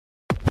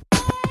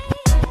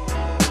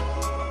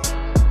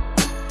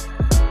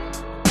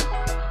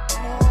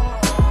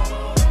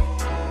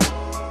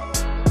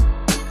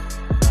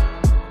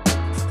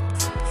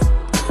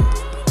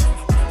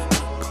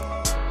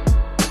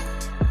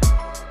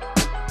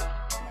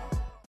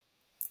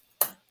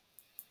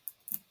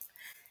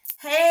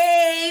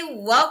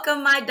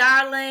Welcome, my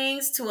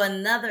darlings, to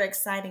another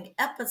exciting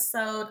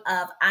episode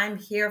of I'm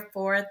Here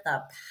for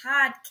the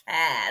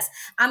podcast.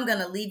 I'm going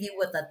to leave you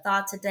with a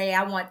thought today.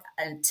 I want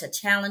to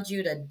challenge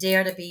you to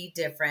dare to be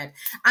different.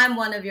 I'm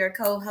one of your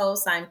co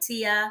hosts. I'm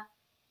Tia.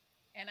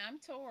 And I'm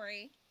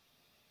Tori.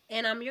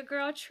 And I'm your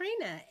girl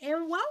Trina,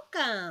 and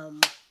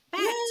welcome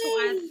back to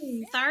our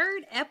Yay!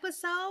 third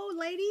episode,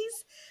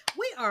 ladies.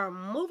 We are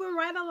moving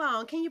right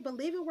along. Can you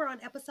believe it? We're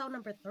on episode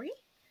number 3.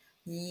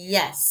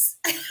 Yes.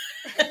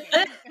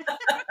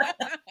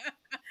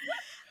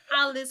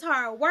 All this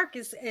hard work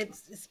is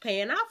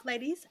paying off,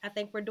 ladies. I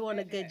think we're doing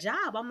a It good is.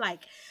 job. I'm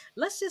like,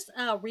 let's just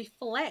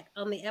reflect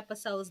on the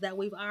episodes that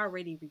we've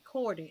already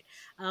recorded.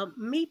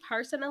 Me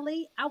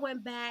personally, I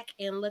went back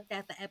and looked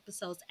at the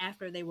episodes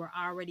after they were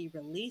already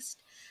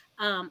released.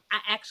 I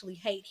actually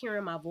hate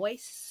hearing my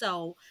voice,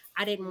 so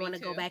I didn't Me want to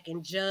go too. back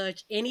and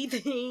judge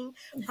anything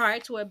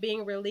prior to it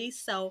being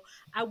released. So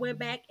I went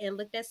back and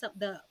looked at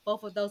the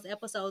both of those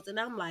episodes, and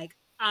I'm like,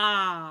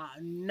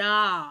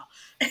 nah.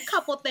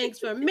 Couple things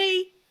for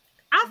me.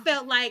 I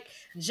felt like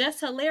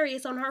just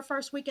hilarious on her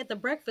first week at the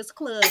Breakfast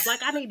Club.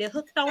 Like I needed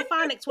hooked on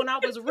phonics when I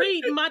was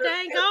reading my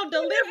dang on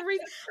deliveries.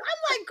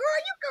 I'm like, girl,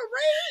 you can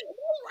read.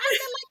 You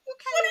acting like you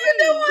What can't are you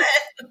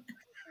read.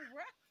 doing?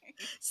 Right.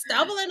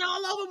 Stumbling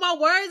all over my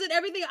words and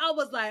everything. I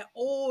was like,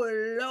 oh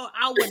Lord,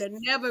 I would have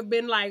never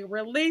been like,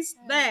 release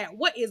that.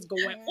 What is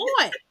going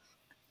on?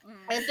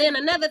 And then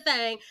Mm-hmm. another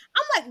thing,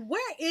 I'm like,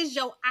 where is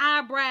your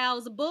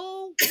eyebrows,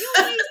 boo? You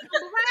need some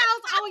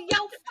brows on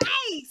your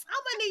face.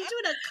 I'm gonna need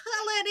you to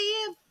color it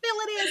in, fill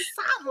it in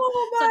something.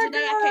 Oh So my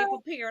today I came God.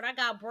 prepared. I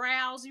got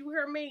brows. You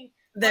hear me?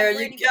 There I'm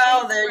you ready for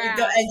go. these There you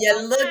go. And brows. you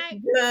look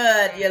Okay.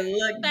 good. You Right.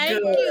 look Thank You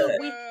you. look good.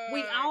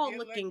 We good. all You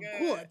look looking good.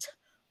 good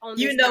on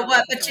You this know third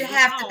what? But you episode. We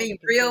have to all be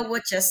looking real good.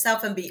 with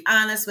yourself and be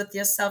honest with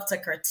yourself to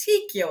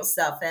critique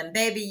yourself. And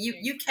baby,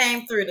 you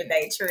came through Exactly.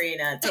 today,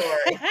 Trina and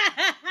Tori.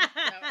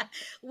 So,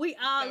 We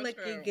all so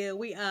looking true. good.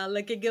 We all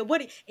looking good.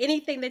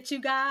 Anything that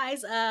you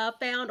guys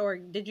found, or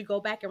did you go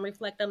back and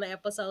reflect on the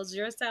episodes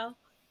yourself?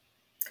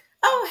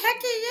 Oh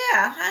heck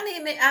yeah,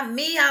 honey!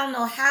 I don't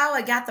know how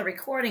I got the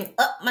recording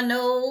up my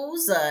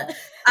nose.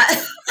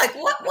 Like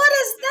what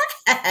is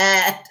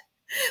that?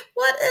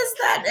 What is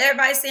that?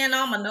 Everybody saying,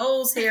 "Oh, my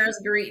nose hair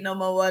is greeting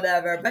them or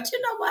whatever." But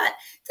you know what?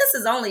 This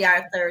is only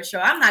our third show.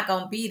 I'm not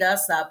gonna beat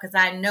us up because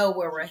I know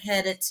where we're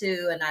headed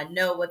to, and I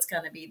know what's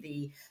gonna be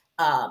the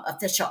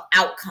official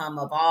outcome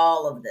of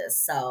all of this.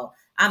 So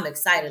I'm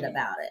excited Yeah.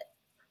 about it.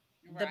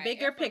 The Right.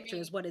 bigger And for picture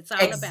is me, what it's all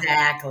about.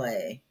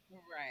 Exactly.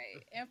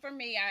 right. And for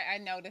me, I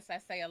notice I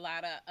say a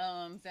lot of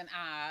ums and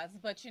ahs,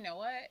 but you know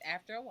what?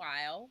 After a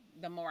while,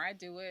 the more I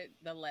do it,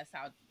 the less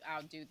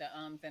I'll do the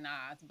ums and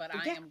ahs. But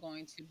I Yeah, am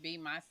going to be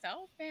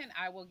myself and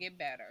I will get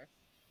better.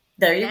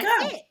 There you that's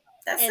go. it.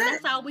 That's And it.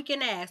 that's all we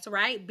can ask,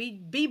 right?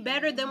 Be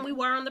better than we Mm-hmm.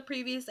 were on the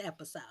previous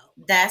episode.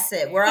 That's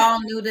it. We're There,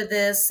 all new to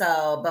this,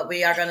 so but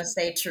we are going to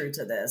stay true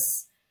to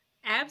this.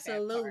 that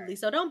Absolutely. part.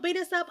 So don't beat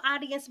us up,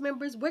 audience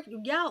members.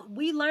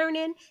 We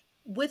learning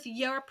with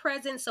your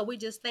presence. So we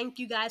just thank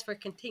you guys for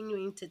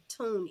continuing to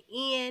tune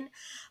in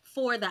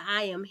for the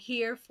I Am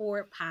Here For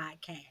It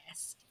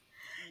podcast.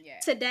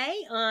 Yes.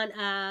 Today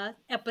on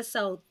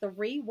episode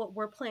 3, what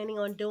we're planning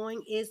on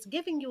doing is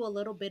giving you a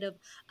little bit of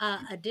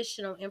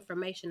additional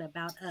information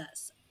about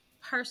us.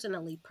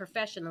 Personally,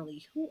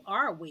 professionally, who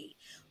are we?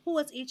 Who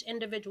is each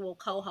individual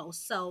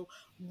co-host? So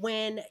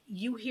when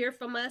you hear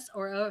from us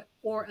or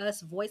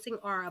us voicing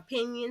our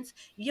opinions,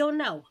 you'll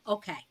know.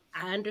 Okay,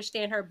 I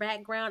understand her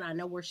background. I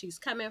know where she's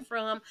coming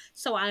from,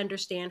 so I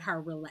understand her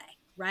relay.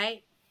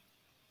 Right?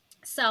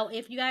 So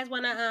if you guys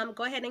want to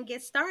go ahead and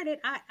get started,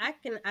 I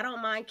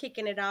don't mind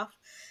kicking it off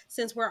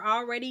since we're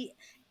already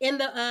in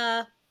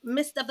the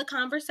midst of the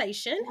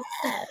conversation.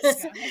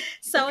 Yes. Go ahead.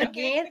 So Go ahead.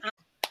 again,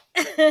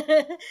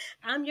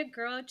 I'm your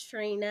girl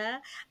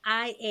Trina.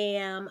 I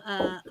am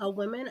a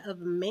woman of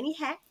many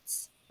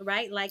hats.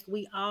 Right, like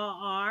we all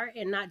are,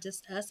 and not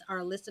just us,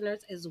 our listeners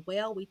as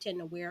well. We tend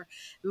to wear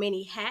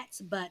many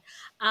hats, but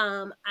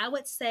I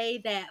would say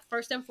that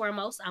first and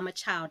foremost, I'm a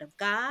child of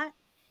God.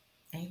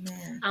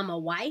 Amen. I'm a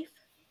wife.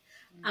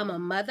 I'm a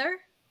Mm-hmm. mother,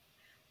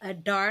 a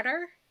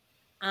daughter.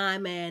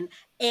 I'm an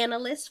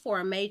analyst for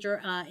a major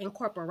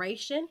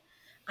incorporation.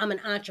 I'm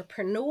an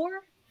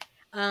entrepreneur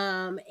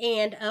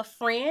and a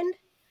friend.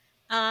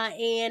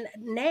 And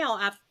now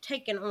I've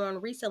taken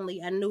on recently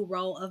a new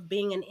role of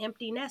being an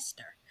empty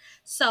nester.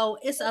 So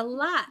it's a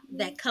lot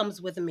that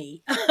comes with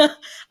me,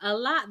 a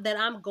lot that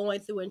I'm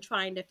going through and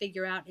trying to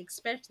figure out,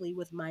 especially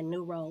with my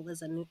new role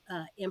as an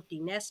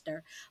empty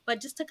nester. But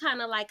just to kind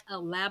of like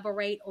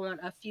elaborate on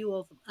a few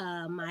of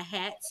my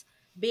hats,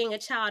 being a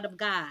child of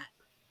God,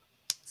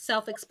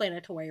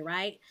 self-explanatory,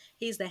 right?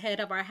 He's the head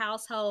of our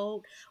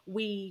household.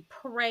 We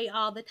pray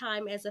all the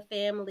time as a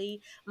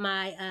family.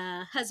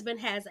 My husband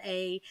has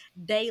a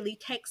daily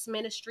text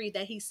ministry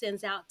that he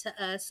sends out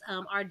to us,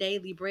 our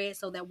daily bread,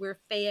 so that we're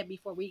fed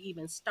before we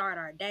even start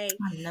our day.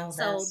 I know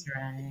So that's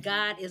right.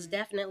 God is Mm-hmm.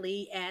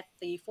 definitely at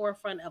the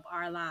forefront of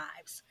our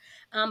lives.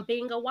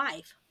 Being a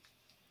wife,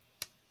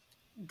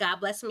 God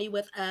blessed me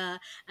with an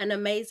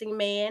amazing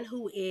man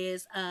who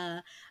is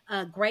a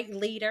great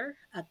leader,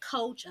 a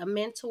coach, a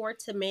mentor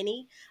to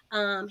many.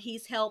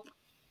 He's helped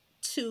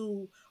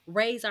to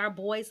raise our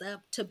boys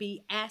up to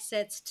be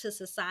assets to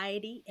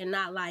society and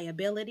not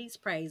liabilities.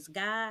 Praise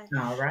God.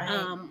 All right.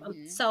 I'm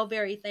Mm-hmm. so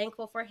very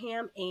thankful for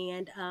him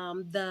and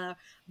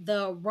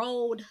the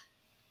road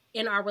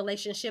in our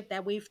relationship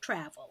that we've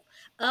traveled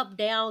up,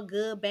 down,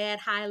 good, bad,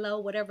 high, low,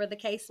 whatever the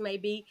case may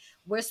be.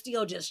 We're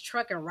still just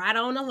trucking right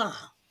on along.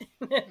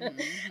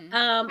 Mm-hmm.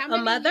 How A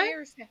many mother.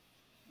 years?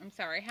 I'm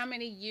sorry. How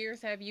many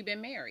years have you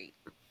been married?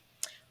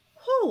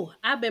 Whew,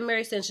 I've been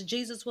married since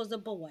Jesus was a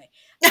boy.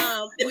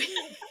 We,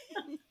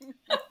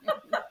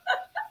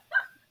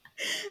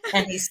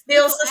 And he's this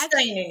still will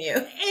actually, sustaining you.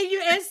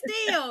 and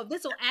still,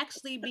 this will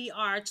actually be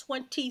our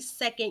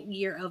 22nd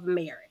year of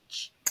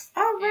marriage.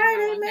 All And how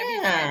long have you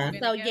right, guys amen.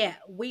 been So together?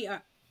 yeah,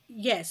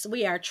 yes,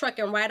 we are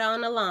trucking right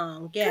on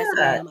along. Yes, Good.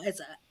 ma'am.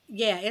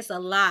 It's a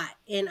lot.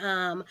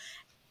 And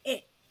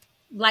it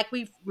like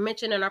we've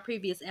mentioned in our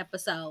previous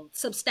episode,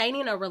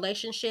 sustaining a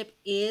relationship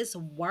is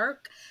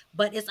work,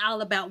 but it's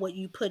all about what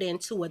you put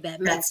into it that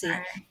That's makes it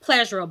right.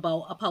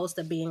 pleasurable opposed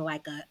to being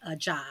like a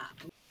job.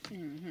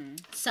 Mm-hmm.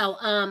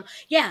 So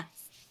yeah,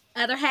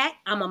 other hat,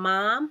 I'm a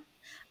mom.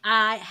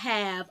 I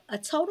have a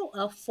total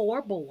of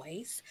four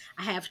boys.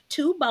 I have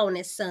two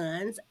bonus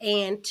sons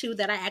and two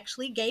that I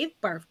actually gave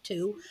birth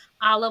to.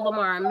 All of them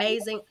are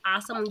amazing,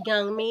 awesome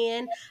young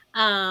men.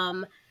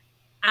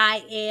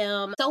 I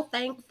am so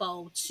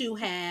thankful to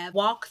have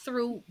walked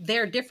through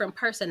their different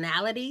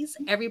personalities.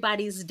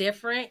 Everybody's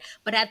different,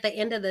 but at the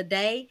end of the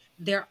day,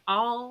 they're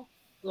all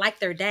like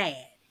their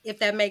dad, if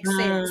that makes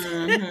sense.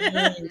 Hmm.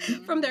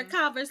 From their Mm-hmm.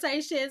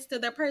 conversations to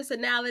their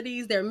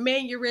personalities, their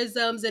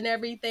mannerisms, and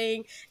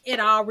everything, it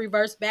all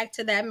reverts back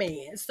to that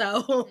man.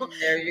 So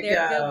There you they're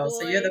Mm-hmm. good go.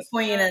 So you're the boys.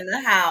 queen in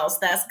the house.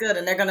 That's good.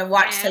 And they're going to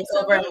watch, take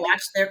over and Absolutely.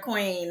 watch their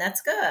queen.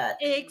 That's good. Mm-hmm.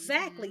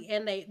 Exactly.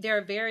 And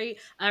they're very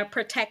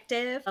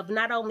protective of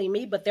not only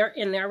me, but they're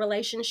in their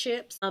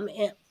relationships,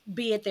 and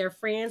be it their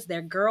friends,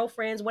 their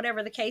girlfriends,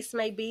 whatever the case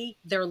may be,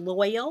 they're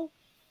loyal,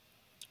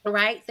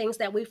 right? Things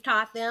that we've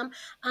taught them.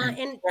 And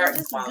Important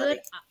just good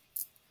qualities.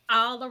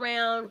 all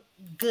around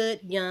good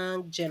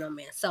young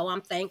gentlemen. So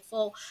I'm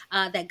thankful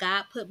that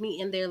God put me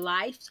in their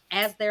life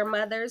as their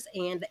mothers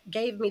and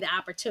gave me the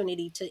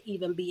opportunity to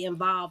even be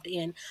involved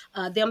in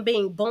them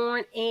being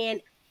born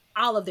and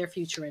all of their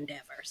future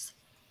endeavors.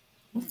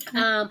 Okay.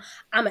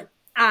 I'm an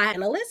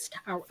analyst.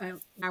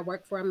 I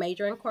work for a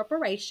major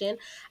incorporation.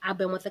 I've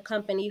been with the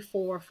company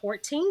for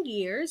 14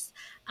 years.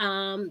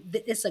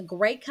 It's a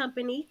great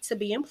company to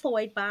be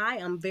employed by.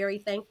 I'm very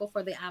thankful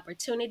for the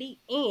opportunity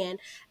and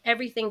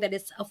everything that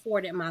it's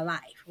afforded my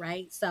life,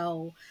 right?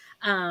 So,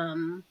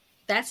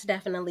 that's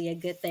definitely a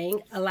good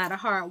thing. A lot of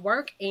hard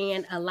work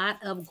and a lot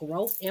of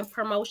growth and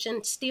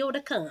promotion still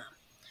to come.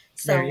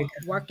 There So you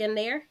go. working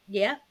there,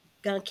 yeah,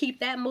 gonna keep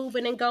that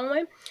moving and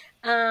going.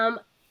 Um,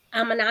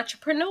 I'm an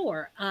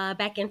entrepreneur.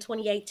 Back in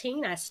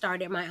 2018, I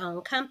started my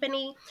own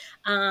company.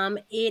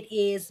 It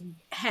is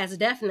has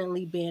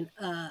definitely been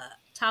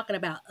talking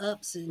about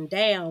ups and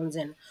downs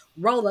and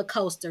roller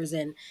coasters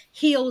and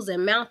hills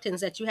and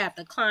mountains that you have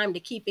to climb to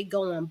keep it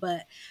going.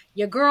 But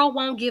your girl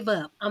won't give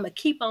up. I'm gonna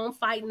keep on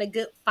fighting the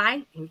good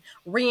fight and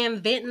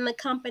reinventing the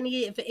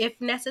company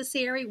if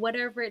necessary,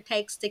 whatever it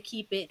takes to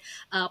keep it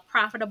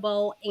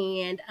profitable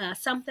and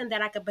something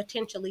that I could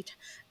potentially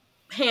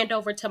hand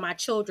over to my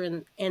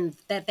children and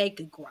that they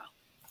could grow.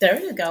 There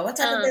you go. What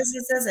type of Um,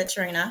 business is it,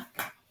 Trina?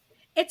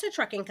 it's a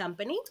trucking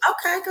company.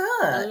 Okay, A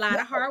good. lot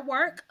of hard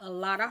work, a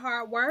lot of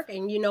hard work.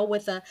 And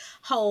with the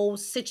whole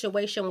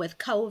situation with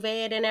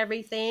COVID and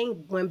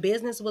everything, when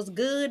business was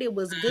good, it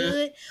was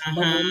good.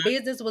 But Mm-hmm. when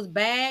business was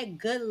bad,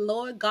 good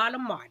Lord God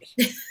Almighty,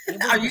 it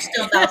was Are you bad.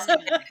 still bouncing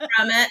back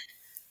from it?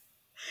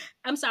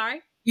 I'm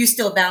sorry. You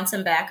still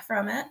bouncing back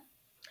from it?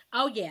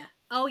 Oh yeah.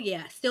 Oh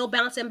yeah. Still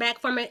bouncing back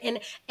from it.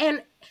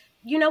 And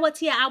you know what,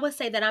 Tia? I would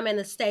say that I'm in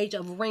the stage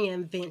of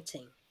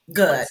reinventing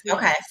Good. what's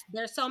Okay. next.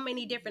 There's so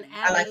many different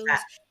I like that. avenues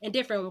and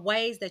different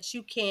ways that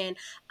you can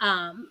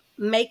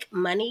make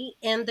money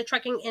in the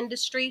trucking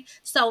industry.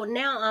 So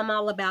now I'm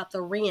all about the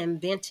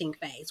reinventing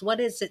phase. What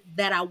is it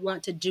that I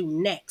want to do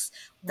next?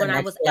 The When I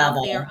next was out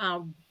there,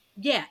 level.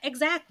 yeah,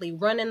 exactly,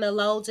 running the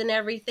loads and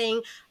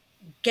everything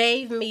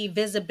gave me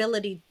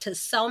visibility to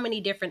so many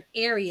different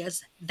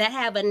areas that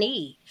have a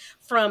need,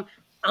 from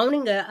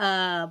owning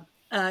a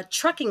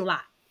trucking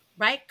lot,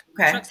 right?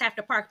 Okay. Trucks have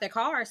to park their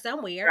cars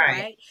somewhere, Right.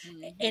 right?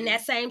 In Mm-hmm.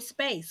 that same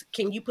space,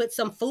 can you put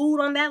some food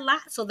on that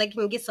lot so they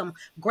can get some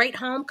great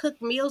home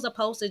cooked meals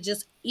opposed to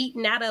just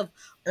eating out of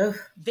Ugh.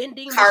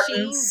 vending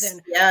machines? Cartons.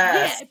 And yeah,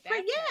 Yes. That's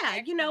an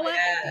yeah, you know excellent what?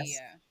 Yes.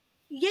 idea.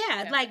 Yeah,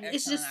 That's an like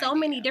it's excellent just so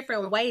many idea.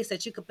 different ways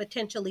that you could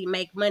potentially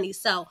make money.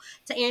 So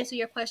to answer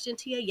your question,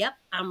 Tia, yep,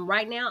 I'm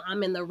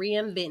in the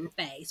reinventing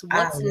phase.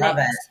 I What's love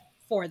it. next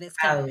for this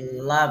I company?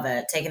 love Mm-hmm.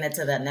 it. Taking it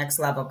to the next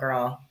level,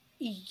 girl.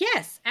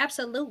 Yes,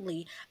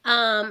 absolutely.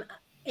 Um,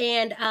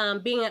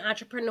 And being an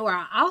entrepreneur,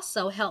 I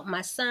also help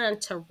my son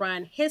to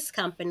run his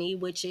company,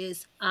 which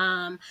is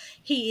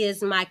he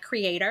is my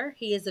creator.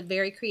 He is a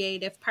very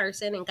creative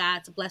person, and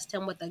God's blessed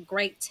him with a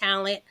great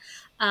talent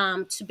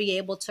to be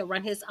able to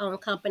run his own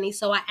company.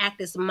 So I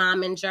act as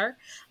momager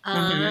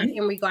Mm-hmm.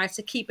 in regards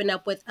to keeping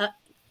up with.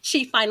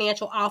 Chief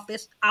financial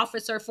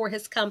officer for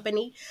his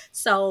company,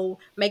 so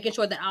making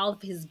sure that all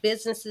of his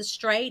business is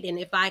straight, and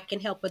if I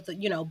can help with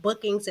the,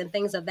 bookings and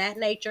things of that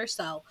nature.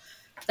 So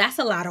that's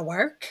a lot of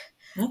work.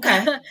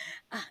 Okay.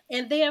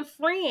 And then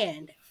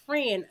friend,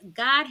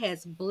 God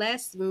has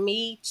blessed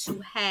me to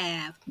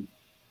have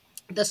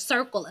the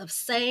circle of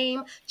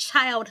same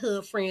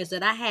childhood friends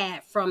that I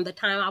had from the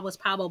time I was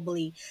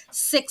probably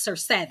 6 or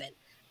 7.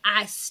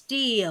 I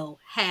still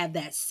have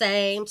that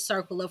same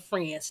circle of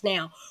friends.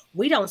 Now,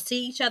 we don't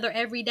see each other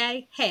every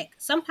day. Heck,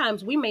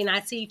 sometimes we may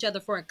not see each other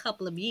for a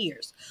couple of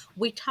years.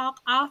 We talk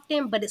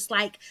often, but it's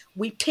like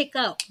we pick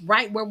up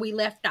right where we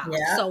left off.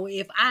 Yeah. So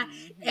if I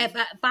if Mhm.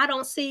 I, if I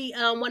don't see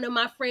one of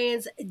my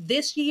friends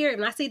this year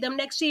and I see them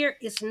next year,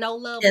 it's no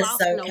love It's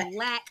lost, no okay.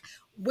 lack.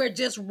 We're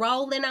just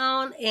rolling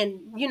on, and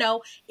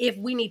if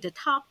we need to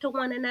talk to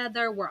one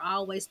another, we're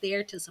always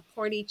there to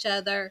support each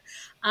other.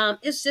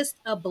 It's just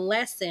a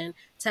blessing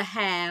to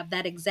have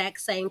that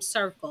exact same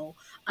circle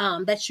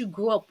that you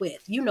grew up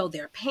with. You know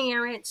their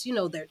parents, you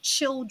know their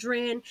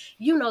children,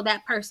 you know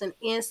that person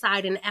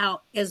inside and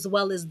out, as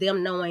well as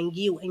them knowing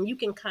you, and you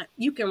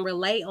can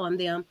rely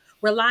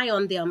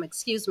on them,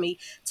 excuse me,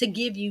 to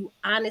give you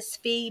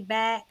honest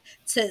feedback,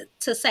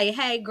 to say,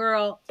 hey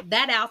girl,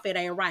 that outfit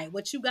ain't right.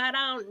 What you got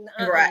on,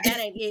 Right. that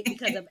ain't it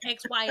because of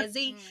X, Y, and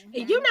Z.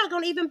 And you're Mhm. not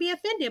gonna even be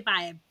offended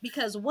by it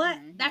because what?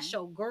 That's Mhm.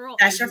 your girl,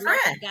 That's and your you know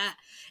friend.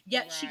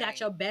 she got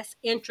your Right. best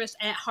interest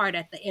at heart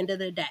at the end of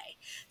the day.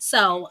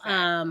 So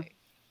Exactly.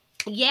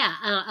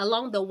 yeah,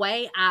 along the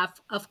way,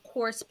 I've of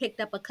course picked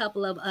up a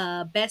couple of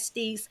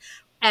besties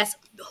as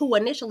who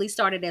initially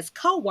started as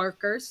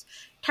co-workers,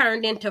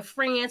 turned into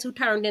friends, who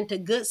turned into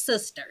good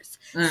sisters.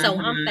 So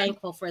I'm Mm-hmm.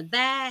 thankful for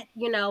that.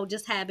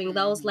 Just having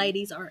those Mhm.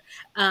 ladies are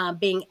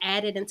being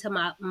added into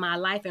my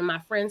life and my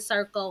friend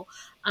circle.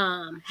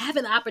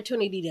 Having the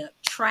opportunity to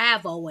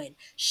travel and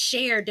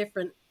share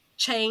different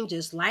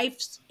changes, life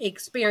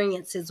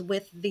experiences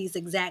with these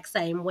exact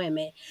same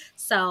women.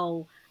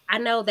 So I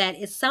know that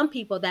it's some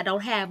people that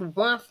don't have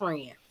one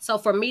friend. So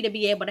for me to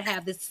be able to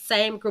have this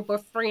same group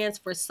of friends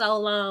for so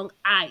long,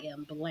 I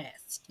am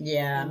blessed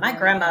Yeah, and my very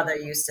grandmother thankful.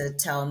 used to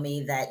tell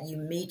me that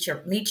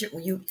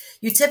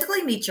you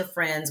typically meet your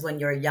friends when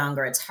you're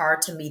younger. It's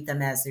hard to meet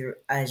them as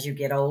you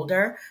get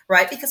older,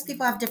 right? Because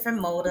people have different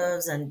Mhm.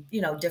 motives and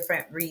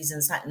different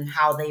reasons and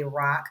how they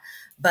rock.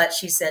 But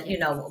she said,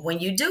 Yes. when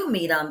you do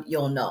meet them,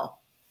 you'll know.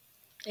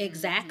 Mhm.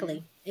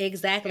 Exactly.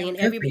 Exactly. And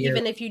Good for you.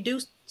 even if you do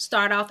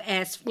start off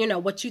as,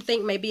 what you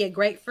think may be a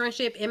great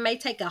friendship, it may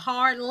take a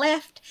hard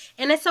left,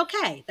 and it's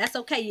okay. That's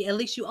okay. At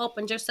least you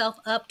opened yourself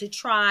up to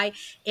try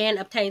and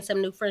obtain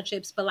some new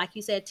friendships. But like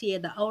you said, Tia,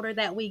 the older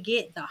that we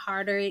get, the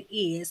harder it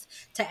is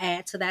to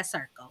add to that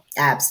circle.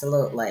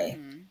 Absolutely.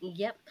 Mhm.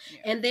 Yep.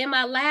 Yeah. And then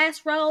my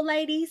last role,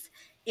 ladies,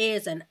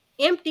 is an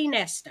empty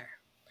nester.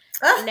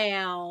 Ah,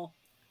 Now,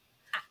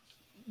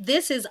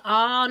 this is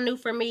all new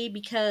for me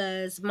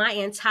because my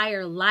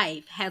entire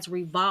life has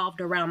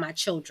revolved around my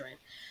children.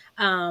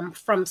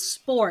 From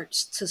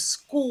sports to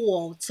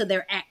school to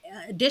their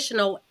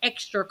additional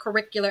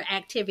extracurricular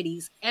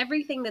activities,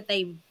 everything that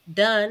they've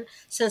done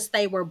since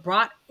they were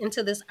brought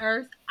into this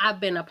earth, I've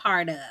been a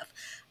part of.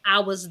 I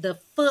was the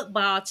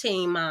football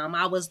team mom.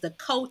 I was the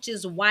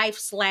coach's wife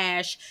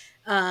slash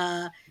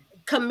uh,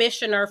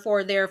 commissioner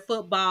for their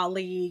football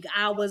league.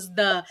 I was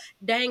the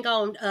dang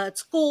on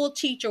school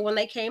teacher when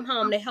they came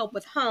home to help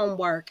with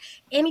homework.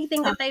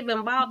 Anything that they've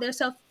involved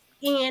themselves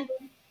in,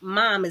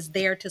 mom is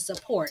there to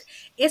support.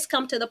 It's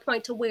come to the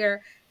point to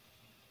where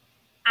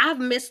I've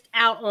missed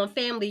out on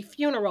family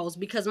funerals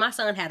because my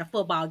son had a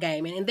football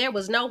game, and there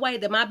was no way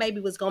that my baby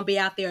was going to be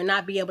out there and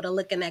not be able to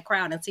look in that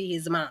crowd and see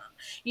his mom.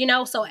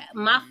 So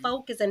my Mhm.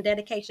 focus and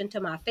dedication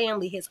to my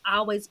family has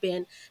always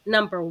been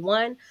number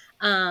one.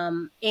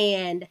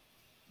 And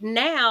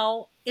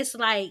now it's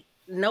like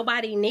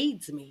nobody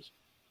needs me.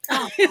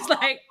 oh, It's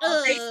like,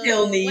 they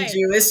still need wait.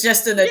 you. It's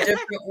just in a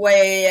different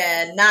way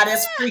and not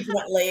as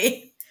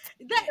frequently.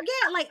 That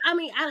yeah, like I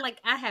mean,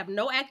 I have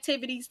no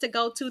activities to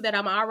go to that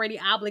I'm already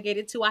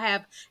obligated to. I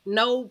have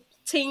no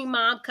teen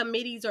mom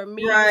committees or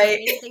meetings or Right.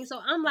 anything. So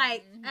I'm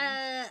like, Mhm.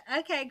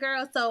 okay,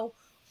 girl. So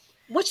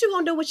what you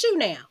gonna do with you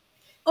now?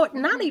 Or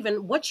not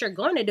even what you're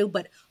going to do,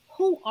 but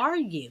who are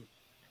you?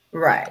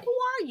 Like, Right. who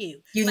are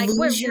you? You Like,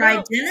 we're lose your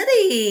now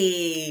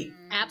identity.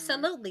 Mhm.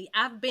 absolutely.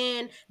 I've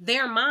been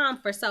their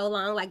mom for so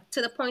long, like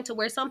to the point to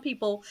where some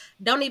people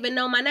don't even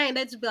know my name.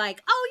 They just be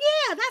like, "Oh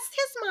yeah, that's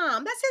his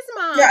mom. That's his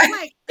mom." I'm Right.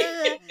 like,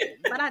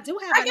 but I Mhm. do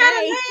have I a got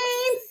a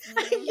name.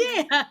 Mhm.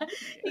 Yeah. Yeah.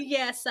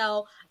 Yeah.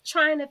 So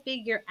trying to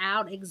figure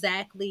out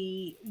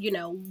exactly,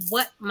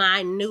 what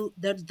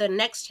the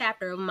next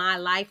chapter of my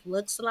life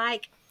looks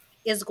like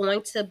is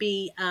going to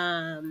be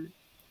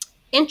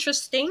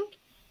interesting.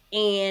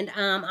 And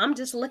I'm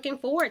just looking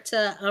forward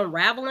to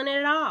unraveling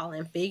it all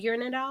and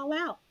figuring it all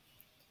out.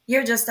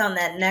 You're just on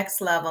that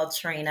next level,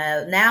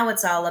 Trina. Now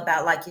it's all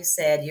about, like you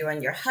said, you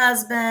and your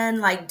husband,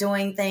 like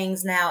doing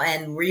things now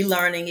and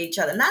relearning each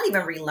other. Not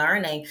even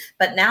relearning,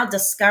 but now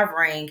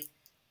discovering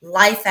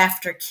life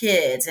after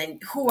kids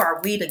and who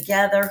are we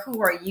together?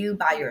 Who are you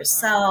by Right.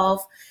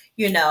 yourself?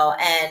 You know,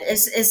 and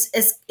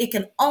Right. it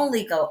can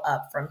only go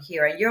up from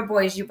here. And your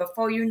boys, you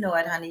before you know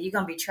it, honey, you're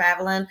gonna be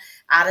traveling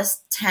out of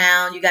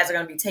town. You guys are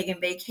gonna be taking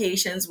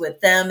vacations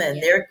with them and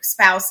Yes. their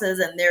spouses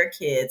and their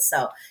kids.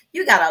 So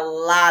you got a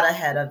lot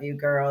ahead of you,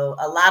 girl.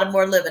 A lot of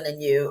more living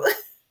in you.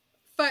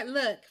 But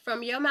look,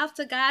 from your mouth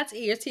to God's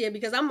ears here,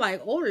 because I'm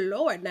like, oh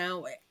Lord,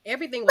 now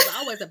everything was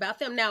always about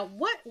them. Now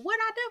what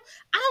I do?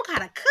 I don't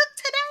gotta cook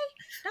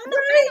today. Don't know,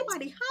 ain't Right.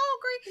 nobody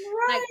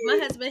hungry. Like my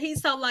Right. husband,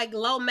 he's so like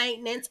low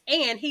maintenance,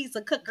 and he's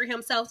a cooker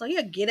himself, so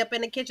he'll get up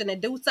in the kitchen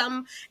and do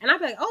something, and I'll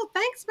be like, oh,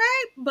 thanks,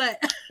 babe.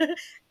 But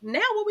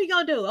now what we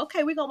gonna do?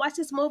 Okay, we gonna watch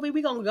this movie.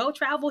 We gonna go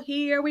travel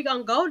here. We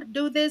gonna go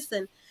do this,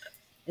 and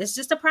it's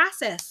just a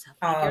process of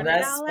Oh, figuring it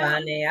that's all out.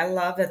 funny. I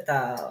love it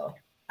though.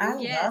 I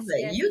love Yes,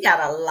 it. yes. You got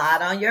a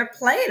lot on your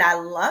plate. I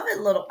love it,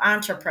 little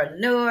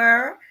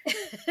entrepreneur,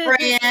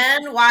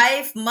 friend,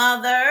 wife,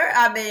 mother.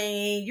 I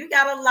mean, you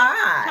got a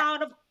lot.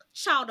 child of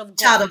child of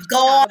Child God, of child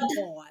God. of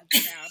God,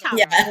 Child of child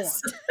of God. God.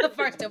 Yes.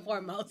 First and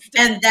foremost,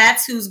 And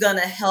that's who's going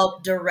to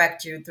help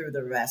direct you through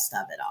the rest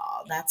of it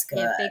all. That's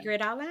and good. figure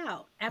it all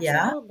out. Yeah.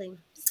 Absolutely.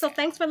 So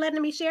thanks for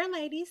letting me share,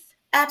 ladies.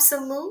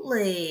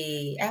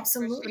 Absolutely. Thanks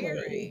for Absolutely.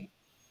 sharing.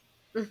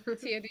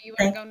 Tia, do you want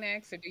to Thank go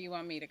next or do you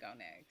want me to go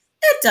next?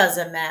 It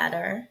doesn't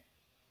matter.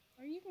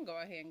 Or you can go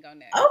ahead and go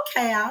next.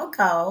 Okay, I'll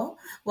go.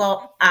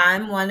 Well,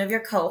 I'm one of your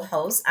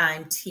co-hosts.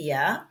 I'm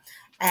Tia.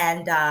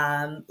 And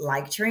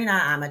like Trina,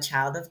 I'm a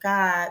child of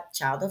God,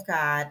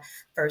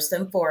 first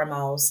and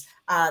foremost.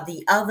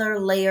 The other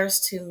layers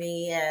to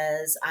me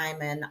is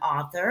I'm an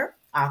author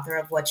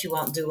of What You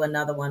Won't Do,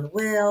 Another One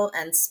Will,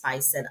 and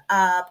Spice It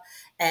Up.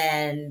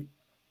 And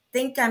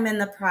think I'm in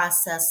the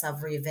process of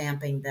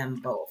revamping them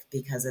both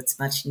because it's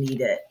much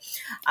needed.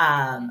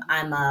 I'm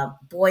Hmm. a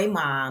boy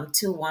mom,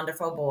 two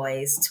wonderful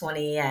boys,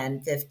 20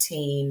 and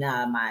 15.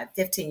 My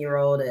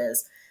 15-year-old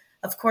is,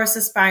 of course,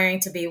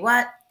 aspiring to be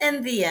what?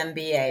 In the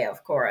NBA,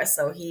 of course.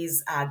 So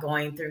he's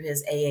going through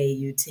his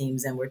AAU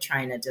teams and we're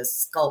trying to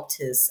just sculpt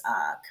his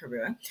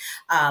career.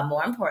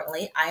 More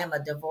importantly, I am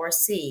a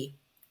divorcee.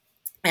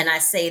 And I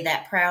say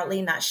that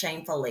proudly, not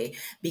shamefully,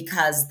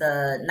 because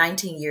the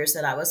 19 years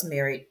that I was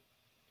married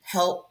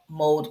helped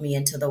mold me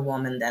into the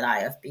woman that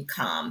I have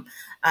become.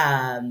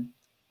 Um,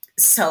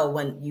 so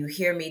when you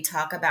hear me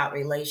talk about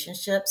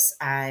relationships,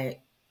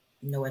 I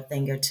know a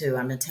thing or two.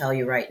 I'm going to tell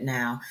you right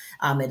now.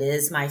 It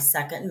is my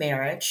second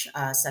marriage,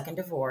 second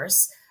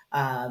divorce.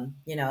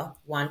 You know,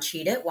 one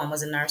cheated, one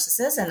was a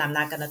narcissist, and I'm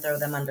not going to throw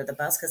them under the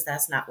bus because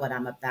that's not what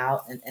I'm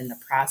about in the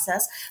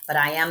process. But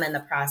I am in the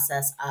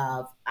process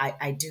of,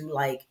 I do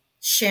like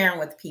sharing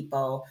with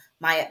people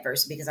my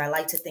adversity because I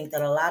like to think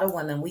that a lot of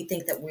women, we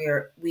think that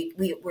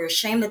we're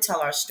ashamed to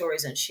tell our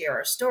stories and share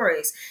our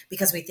stories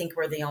because we think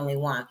we're the only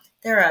one.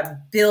 There are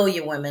a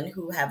billion women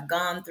who have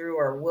gone through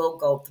or will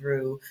go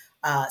through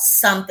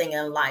something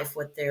in life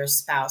with their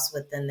spouse,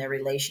 within their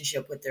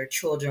relationship, with their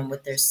children,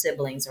 with their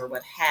siblings, or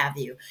what have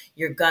you.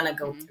 You're gonna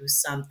go Hmm. through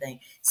something.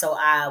 So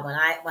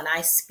when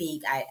I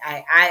speak,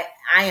 I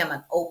am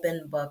an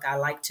open book. I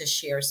like to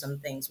share some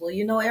things. Well,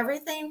 you know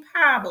everything,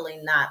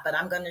 probably not, but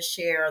I'm going to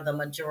share the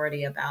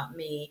majority about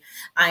me.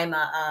 I'm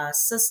a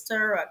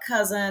sister, a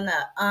cousin,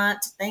 a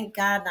aunt. Thank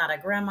God, not a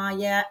grandma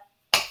yet.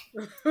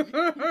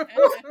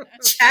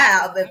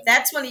 Child, if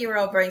that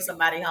 20-year-old brings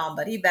somebody home,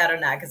 but he better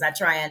not, because I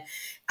try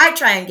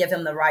and give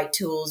him the right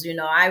tools. You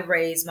know, I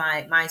raise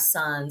my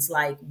sons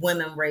like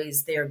women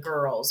raise their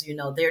girls. You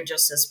know, they're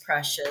just as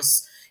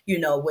precious. You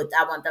know, with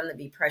I want them to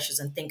be precious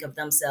and think of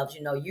themselves.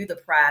 You know, you the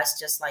prize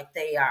just like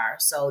they are.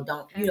 So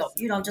you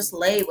don't just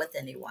Absolutely. lay with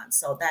anyone.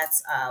 So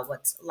that's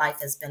what life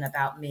has been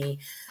about me.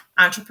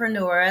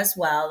 Entrepreneur as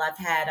well. I've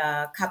had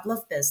a couple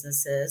of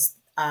businesses.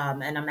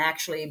 And I'm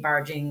actually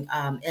barging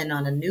in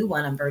on a new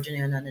one. I'm verging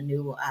in on a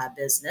new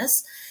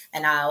business,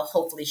 and I'll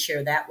hopefully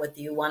share that with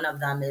you. One of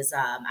them is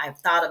I've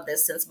thought of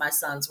this since my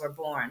sons were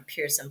born,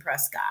 Pearson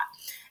Prescott,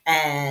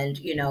 and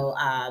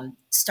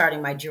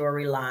starting my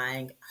jewelry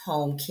line,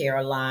 home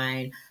care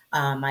line.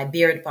 My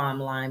beard balm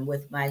line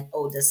with my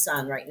oldest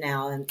son right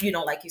now. And,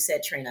 like you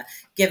said, Trina,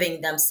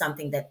 giving them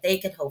something that they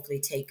could hopefully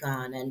take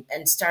on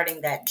and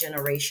starting that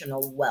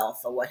generational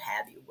wealth or what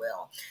have you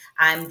will.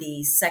 I'm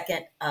the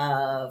second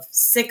of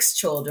six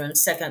children,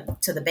 second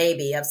to the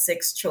baby of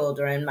six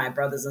children. My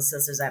brothers and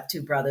sisters, I have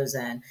two brothers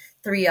and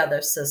three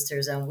other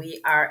sisters, and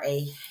we are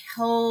a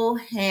whole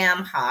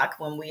ham hock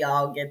when we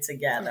all get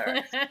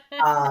together.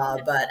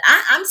 But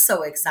I'm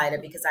so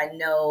excited because I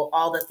know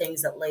all the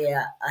things that lay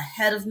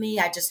ahead of me.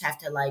 I just have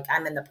to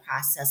I'm in the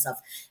process of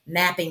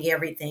mapping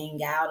everything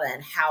out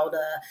and how to,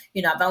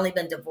 I've only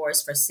been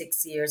divorced for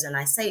 6 years. And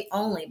I say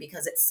only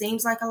because it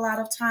seems like a lot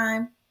of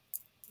time.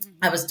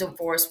 I was Hmm.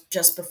 divorced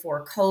just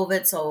before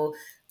COVID. So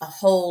a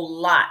whole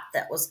lot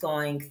that was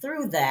going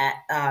through that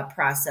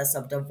process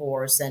of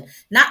divorce, and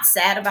not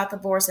sad about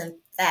divorce. In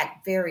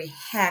fact, very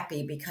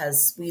happy,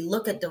 because we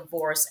look at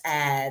divorce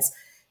as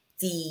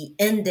the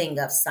ending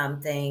of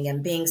something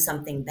and being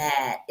something Mhm.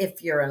 bad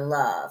if you're in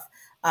love.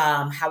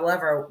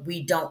 However,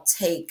 we don't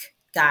take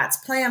God's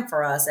plan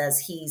for us as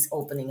He's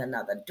opening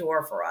another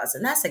door for us.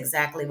 And that's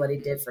exactly what He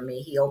Mhm. did for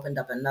me. He opened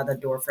up another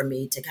door for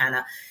me to kind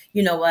of,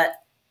 you know what,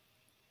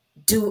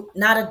 do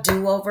not a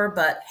do-over,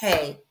 but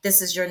hey, this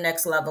is your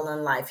next level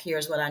in life.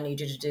 Here's what I need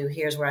you to do.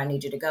 Here's where I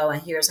need you to go,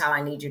 and here's how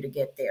I need you to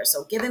get there.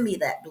 So giving me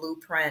that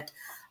blueprint,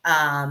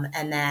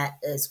 and that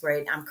is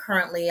great.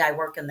 I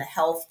work in the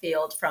health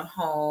field from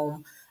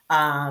home.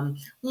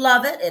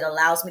 Love it. It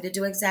allows me to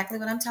do exactly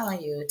what I'm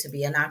telling you, to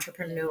be an Yes.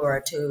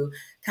 entrepreneur, to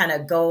kind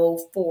of go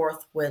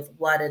forth with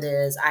what it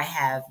is I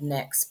have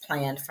next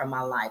planned for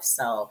my life.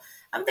 So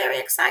I'm very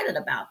excited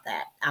about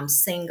that. I'm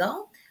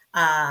single.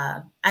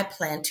 I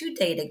plan to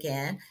date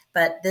again,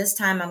 but this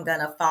time I'm going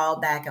to fall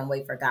back and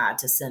wait for God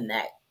to send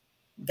that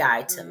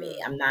guy to me.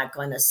 Mhm. I'm not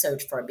going to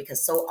search for it,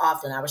 because so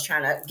often I was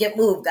trying to get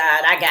moved.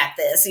 God, I got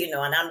this, and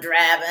I'm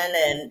driving,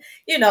 and,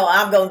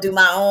 I'm going to do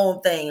my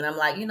own thing. And I'm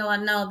like, you know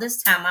what? No,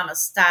 this time I'm going to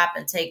stop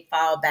and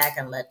fall back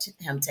and let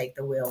him take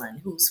the wheel. And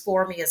who's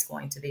for me is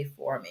going to be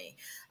for me.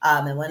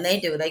 And when they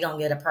do, they're going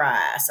to get a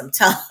prize. I'm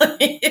telling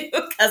you,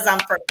 because I'm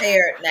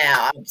prepared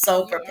now. I'm so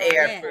You are the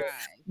prepared for Yes.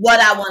 prize. what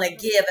I want to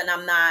give. And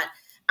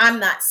I'm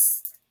not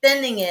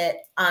spending it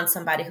on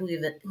somebody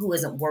who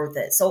isn't worth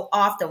it. So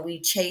often we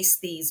chase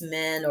these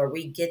men, or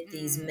we get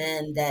these Mm.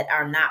 men that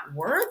are not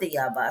worthy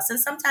of us. And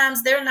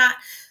sometimes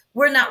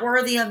we're not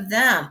worthy of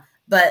them.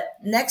 But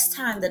next Mhm.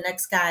 time, the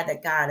next guy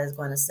that God is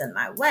going to send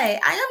my way,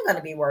 I am going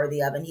to be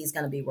worthy of, and he's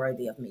going to be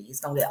worthy of me.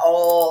 He's going to get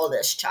all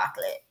this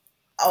chocolate.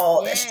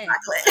 All this Yes.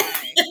 chocolate.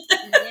 Right.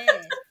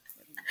 Yes.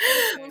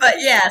 Well, But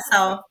Listen. yeah,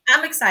 so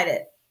I'm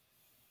excited.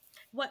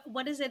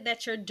 what is it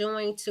that you're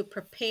doing to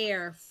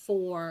prepare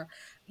for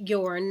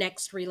your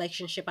next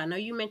relationship? I know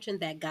you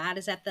mentioned that God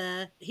is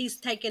he's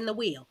taking the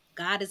wheel.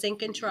 God is in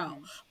control.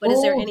 Mhm. But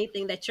is there Oh,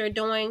 anything that you're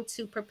doing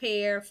to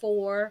prepare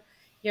for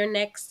your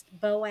next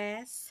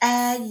Boaz?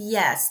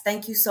 yes.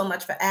 Thank you so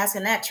much for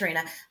asking that,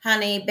 Trina.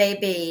 Honey,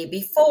 baby,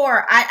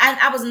 before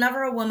I was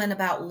never a woman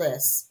about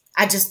lists.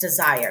 I just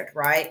desired,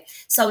 right?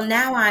 So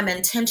now I'm Mhm.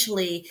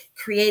 intentionally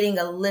creating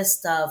a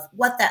list of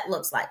what that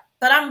looks like.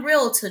 But I'm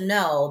real to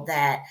know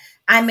that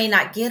I may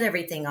not get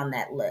everything on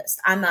that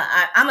list. I'm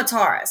a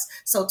Taurus.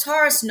 So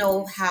Taurus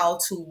know Mhm. how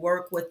to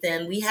work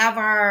within. We have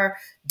our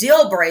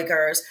deal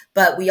breakers,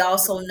 but we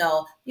also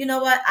know, you know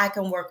what, I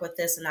can work with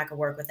this and I can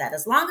work with that.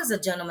 As long as a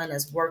gentleman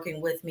is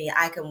working with me,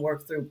 I can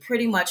work through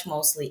pretty much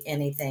mostly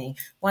anything.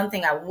 One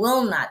thing I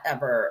will not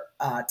ever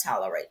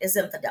tolerate is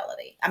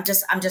infidelity. I'm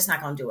just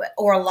not going to do it.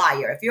 Or a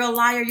liar. If you're a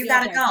liar, you Yeah,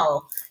 got to okay.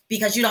 go,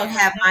 because you don't Yeah,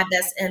 have Okay. my I best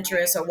like the liar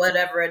interest or too.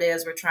 whatever it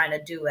is we're trying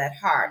to do at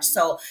heart. Mm.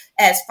 So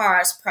as far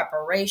as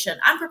preparation,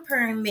 I'm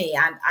preparing me.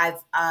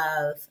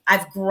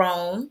 I've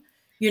grown.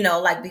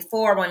 Like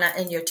before, when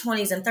in your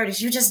 20s and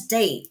 30s, you just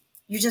date.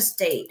 You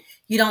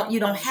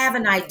don't have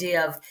an Mhm.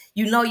 idea of,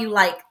 you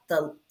like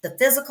the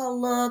physical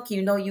look.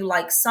 You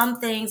like some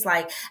things,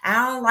 like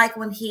I don't like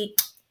when he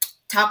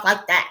talk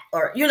like that,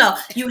 or you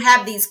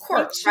have these He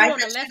quirks, chew right, on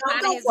the that you left don't side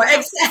of go his for. mouth.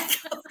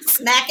 Exactly.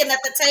 Smacking at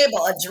the table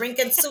or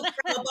drinking soup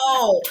from a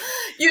bowl.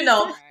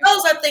 Right.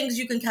 Those are things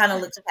you can kind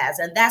of look past,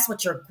 and that's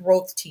what your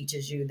growth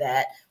teaches you,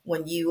 that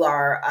when you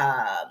are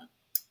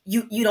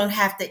you don't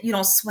have to, you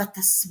don't sweat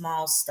the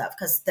small stuff,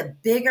 because the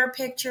bigger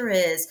picture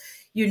is,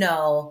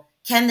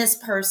 can this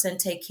person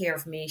take care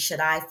of me should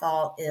I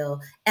fall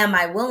ill? Am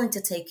I willing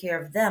to take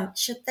care of them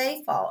should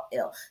they fall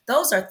ill?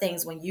 Those are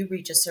things, when you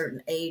reach a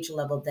certain age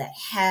level, that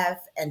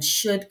have and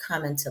should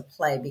come into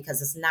play,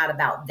 because it's not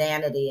about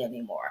vanity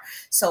anymore.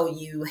 So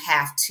you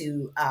have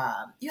to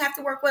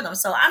work with them.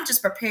 So I'm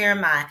just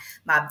preparing my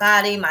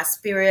body, my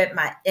spirit,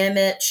 my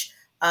image,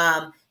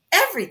 um,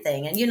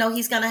 everything. And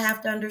he's going to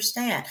have to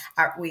understand.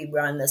 We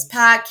run this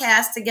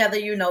podcast together.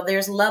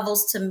 There's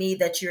levels to me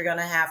that you're going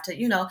to have to,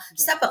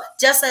 step up. Yes.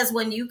 Just as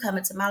when you come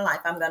into my life,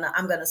 I'm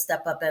gonna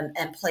step up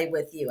and play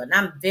with you. And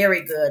I'm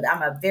very good.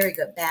 I'm a very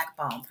good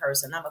backbone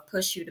person. I'm gonna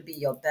push you to be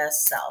your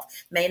best self.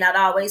 May not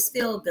always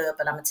feel good,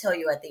 but I'm gonna tell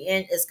you, at the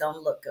end, it's gonna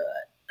look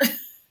good.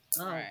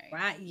 All Right.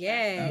 right. That's so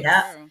Yep.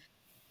 Yes. true.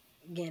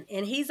 Again,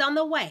 and he's on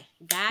the way.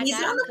 God He's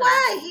got on him the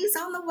coming. way. He's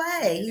on the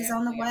way. He's He's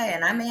on the definitely on way. the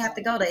And I way. may have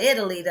to go to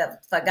Italy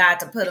for God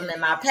to put him in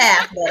my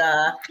path.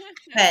 But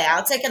hey,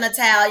 I'll take an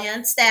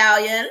Italian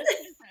stallion.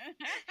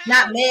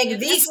 Not Meg if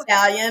the that's what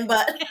Stallion,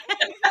 but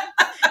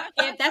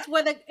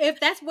if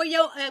that's where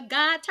your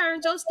God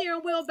turns your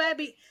steering wheel,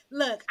 baby.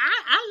 Look,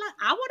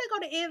 I want to go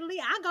to Italy.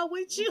 I'll go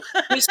with you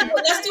let's do a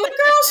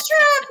girls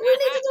trip. We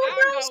need to do a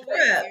I'll girls go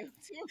with trip. you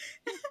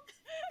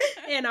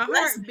too. in a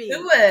Let's do heartbeat.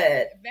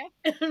 it. That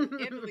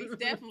Italy's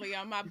definitely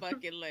on my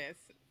bucket list.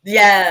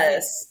 Yes,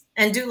 Yes.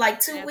 And do like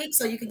 2 weeks,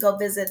 so you can absolutely.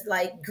 go visit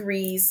like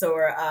Greece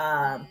or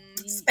Hmm.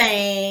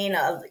 Spain,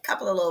 a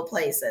couple of little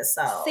places.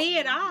 So See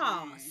it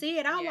all. Hmm. See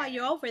it all while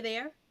you're Yes. over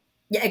there.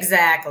 yeah,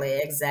 exactly,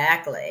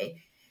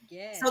 exactly.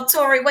 So, Yes.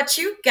 Tori, what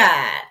you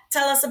got?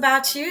 Tell us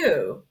about Okay.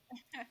 you.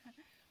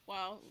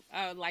 Well,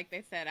 like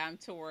they said, I'm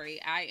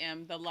Tori. I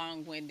am the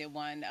long-winded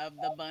one of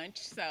the bunch,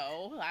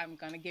 so I'm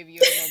gonna give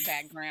you a little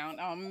background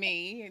on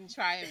me and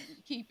try and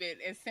keep it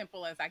as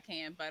simple as I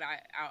can. But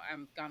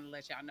I'm gonna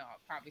let y'all know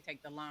I'll probably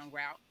take the long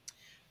route.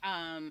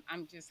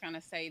 I'm just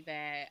gonna say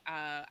that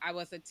I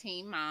was a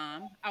teen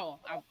mom. Oh,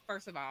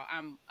 first of all,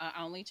 I'm an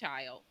only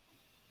child,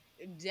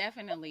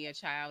 definitely a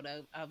child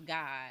of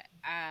God.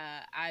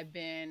 I've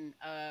been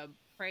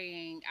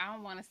praying. I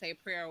don't want to say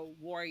prayer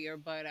warrior,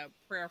 but a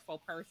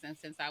prayerful person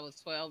since I was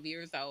 12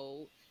 years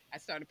old. I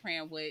started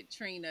praying with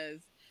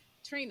Trina's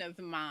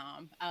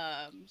mom.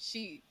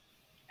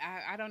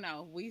 I don't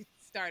know. We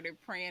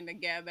started praying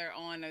together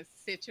on a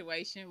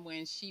situation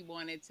when she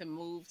wanted to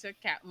move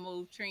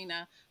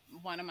Trina,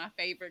 one of my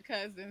favorite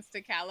cousins,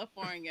 to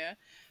California.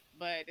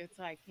 But it's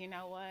like, you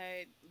know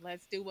what?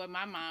 Let's do what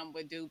my mom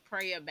would do,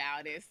 pray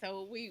about it.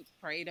 So we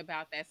prayed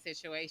about that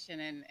situation,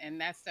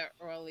 and that's the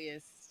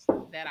earliest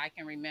that I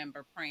can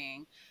remember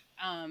praying.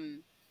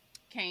 Um,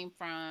 Came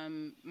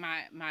from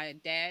my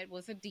dad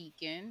was a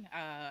deacon.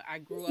 I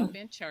grew up Hmm.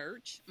 in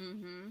church.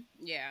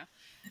 Yeah.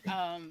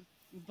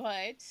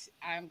 But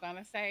I'm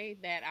gonna say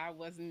that I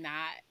was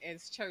not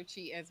as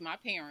churchy as my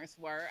parents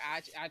were.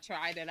 I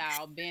tried it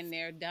out, been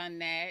there, done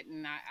that,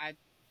 and I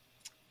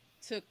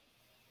took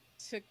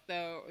took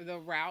the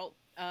route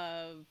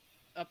of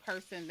a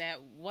person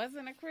that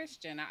wasn't a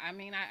Christian. I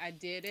mean, I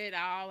did it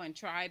all and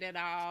tried it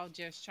all,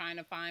 just trying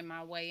to find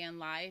my way in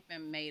life,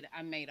 and made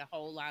a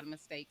whole lot of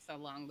mistakes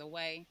along the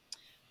way.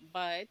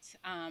 But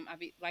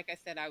like I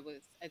said, I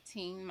was a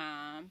teen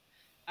mom.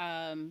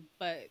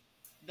 But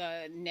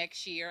the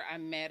next year, I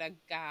met a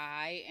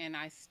guy, and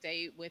I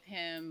stayed with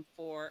him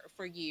for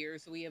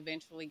years. We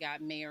eventually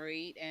got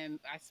married, and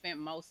I spent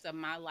most of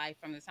my life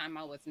from the time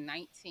I was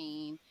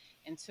 19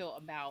 until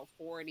about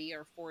 40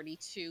 or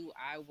 42.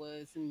 I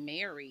was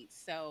married,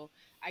 so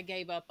I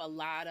gave up a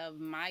lot of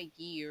my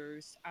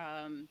years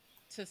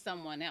to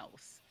someone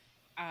else.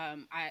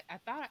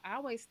 I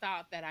always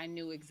thought that I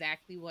knew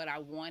exactly what I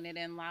wanted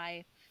in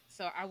life.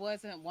 So I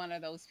wasn't one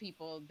of those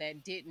people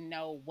that didn't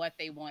know what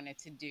they wanted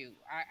to do.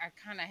 I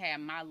kind of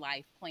had my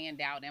life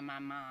planned out in my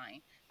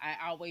mind. I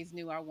always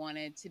knew I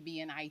wanted to be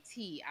in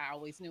IT. I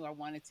always knew I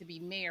wanted to be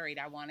married.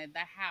 I wanted the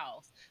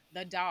house,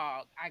 the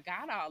dog. I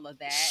got all of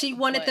that, She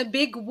wanted the but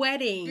big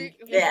wedding.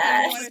 His I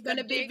name was Yes. wanted going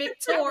the to be big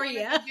I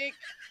wanted the Victoria. big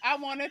I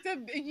wanted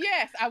to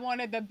yes, I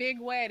wanted the big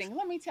wedding.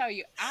 Let me tell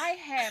you, I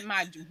had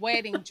my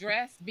wedding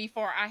dress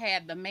before I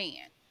had the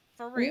man.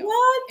 For real.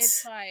 It's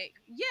What? like,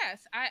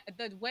 yes, I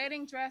the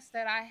wedding dress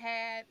that I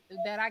had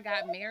that I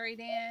got married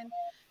in,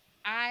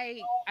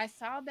 I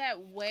saw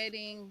that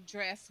wedding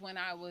dress when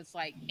I was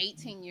like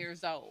 18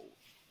 years old,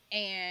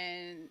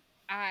 and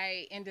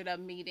I ended up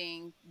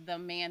meeting the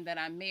man that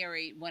I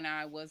married when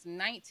I was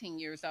 19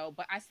 years old.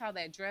 But I saw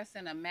that dress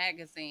in a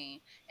magazine,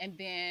 and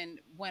then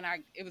when I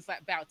it was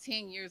like about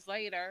 10 years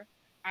later,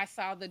 I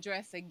saw the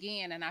dress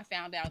again, and I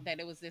found out that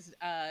it was this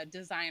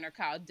designer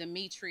called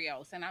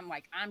Demetrios, and I'm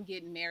like, I'm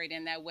getting married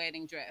in that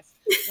wedding dress.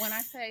 When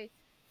I say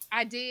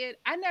I did,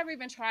 I never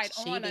even tried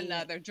She on did.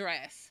 another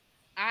dress.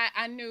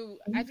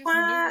 I just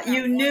knew Wow. what I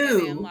You wanted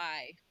in knew.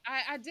 life.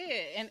 I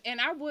did.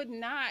 And I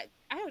wouldn't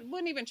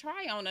even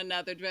try on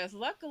another dress.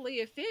 Luckily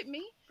it fit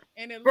me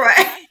and it looked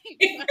Right.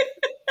 right.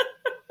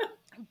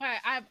 But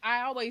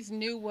I always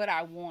knew what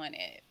I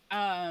wanted.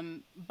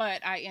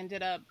 But I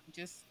ended up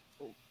just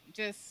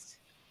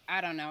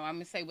I don't know. I'm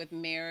gonna say with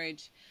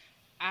marriage,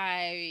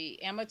 I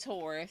am a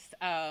Taurus.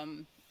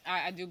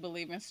 I do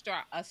believe in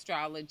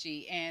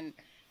astrology, and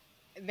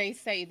they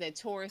say that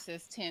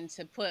Tauruses tend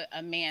to put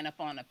a man up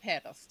on a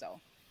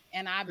pedestal.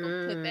 And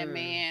put that Mm,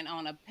 man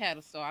on a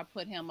pedestal. I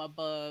put him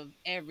above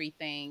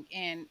everything.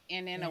 And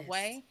in a yes.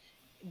 way,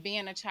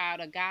 being a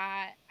child of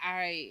God,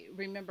 I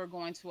remember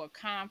going to a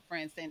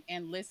conference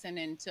and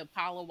listening to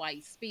Paula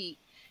White speak.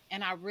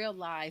 And I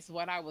realized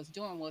what I was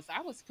doing was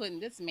I was putting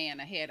this man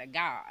ahead of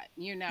God,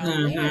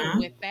 and Mm-hmm.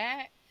 with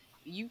that,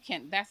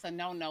 that's a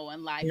no-no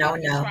in life. No, If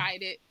you no.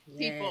 tried it,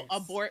 people Yes.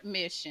 abort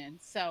mission.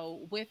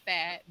 So with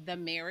that, the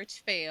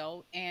marriage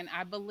failed. And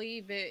I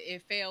believe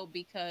it failed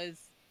because,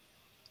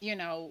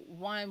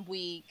 one,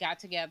 we got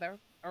together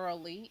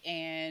early,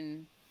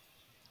 and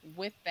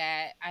with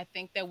that, I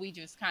think that we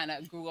just kind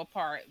of grew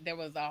apart. There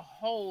was a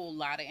whole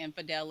lot of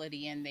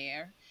infidelity in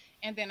there.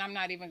 And then I'm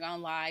not even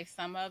gonna lie,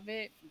 some of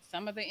the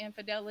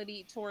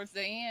infidelity towards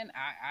the end,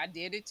 I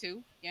did it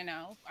too,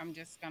 I'm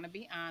just gonna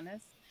be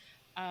honest.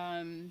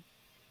 Um,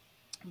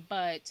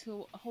 but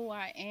who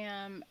I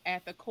am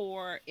at the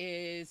core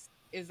is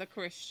a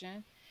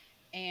Christian,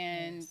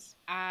 and Yes.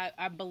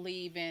 I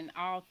believe in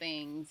all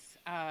things.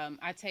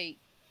 I take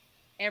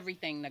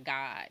everything to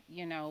God,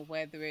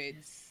 whether Yes.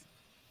 it's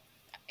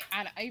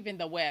even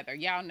the weather.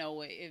 Y'all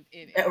know it.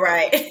 If I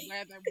Right.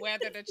 want the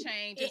weather to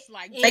change, it's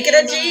like Take it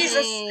to Jesus,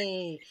 Jesus.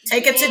 Anything.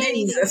 Take it to Jesus,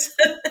 Anything. Jesus.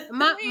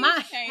 please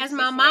As change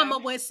my this mama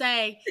weather. would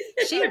say,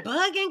 she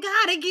bugging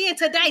God again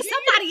today. Yeah,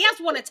 Somebody else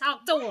want to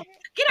talk to him.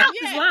 Get off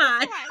his yes,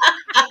 that's line. right.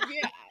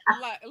 Yeah,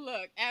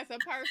 look, as a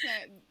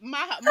person,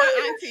 my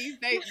aunties,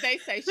 they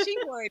say she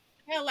worried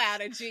the hell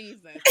out of Jesus,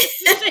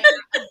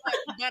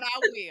 but I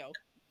will,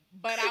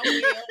 but I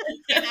will,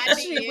 and I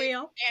She did,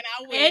 will. and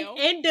I And will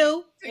and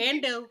do. to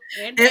And get do.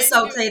 And It's do.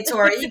 and do. okay,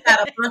 Tori. You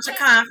got a bunch of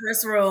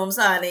conference rooms,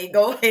 honey.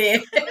 Go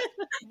ahead.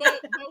 But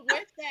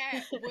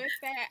with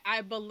that,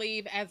 I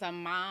believe as a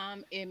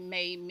mom, it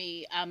made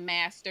me a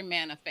master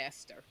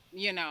manifester.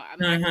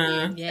 My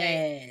kids, Mm-hmm.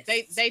 Yes.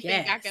 they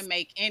think I can Yes.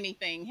 make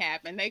anything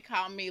happen. They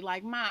call me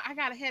like, "Mom, I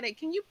got a headache.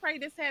 Can you pray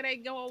this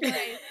headache go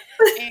away?"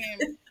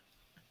 And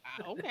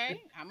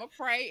okay, I'm gonna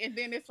pray, and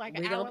then it's like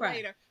an We gonna hour pray.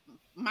 later,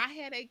 my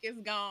headache is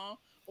gone.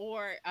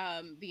 Or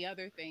the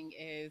other thing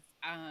is,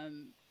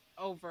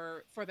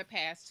 over for the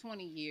past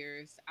 20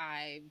 years,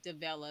 I've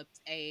developed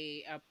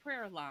a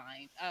prayer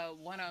line.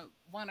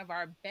 One of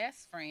our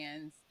best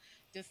friends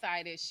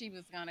decided she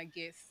was gonna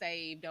get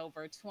saved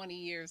over 20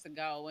 years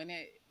ago, and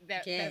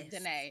that's Yes.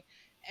 Danae.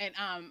 And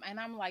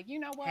I'm like, you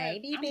know what? Hey,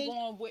 DB.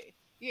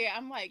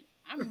 I'm like,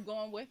 I'm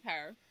going with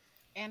her,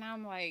 and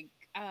I'm like,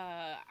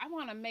 I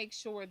want to make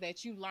sure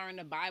that you learn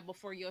the Bible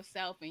for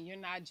yourself, and you're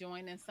not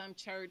joining some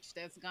church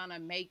that's gonna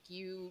make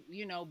you,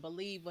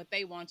 believe what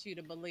they want you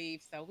to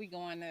believe. So we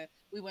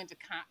went to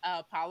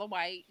Paula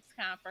White's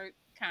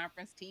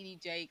conference, TD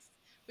Jakes.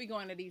 We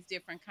going to these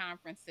different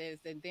conferences,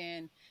 and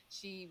then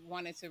she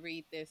wanted to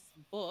read this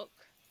book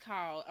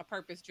called A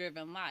Purpose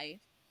Driven Life,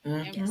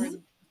 and Mm-hmm. Yes.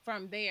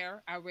 from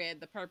there, I read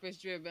The Purpose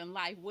Driven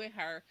Life with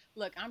her.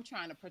 Look, I'm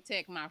trying to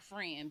protect my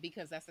friend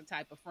because that's the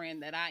type of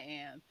friend that I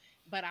am.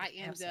 But I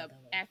end up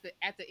Absolutely.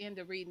 at the end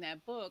of reading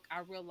that book, I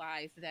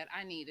realized that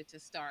I needed to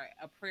start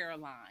a prayer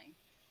line.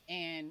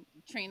 And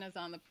Trina's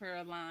on the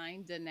prayer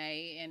line,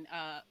 Danae, and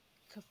a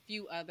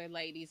few other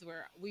ladies,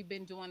 where we've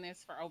been doing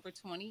this for over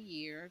 20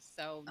 years.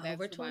 So that's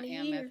Over who I 20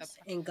 am as a years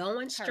and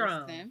going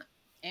strong. person.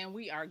 And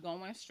we are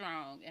going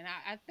strong. And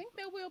I think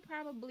that we'll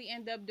probably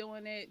end up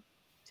doing it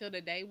till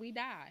the day we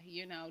die,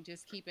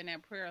 just keeping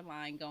that prayer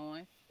line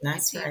going. And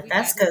That's T, right. we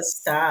That's got good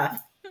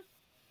stuff.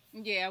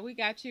 yeah, we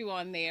got you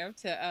on there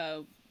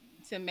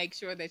to make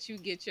sure that you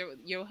get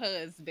your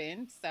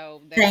husband.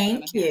 So that's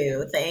Thank gonna you.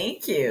 happen.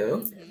 Thank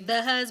you.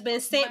 The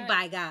husband sent But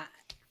by God.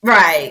 the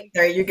Right.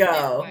 There husband you sent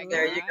go. by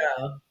There you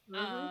God. Mm-hmm. go.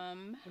 Mm-hmm.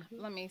 Um, Mm-hmm.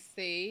 Let me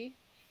see.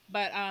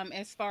 But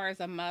as far as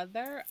a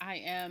mother, I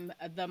am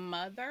the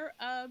mother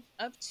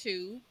of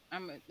two.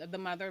 I'm the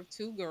mother of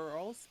two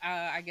girls.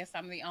 I guess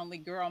I'm the only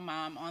girl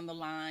mom on the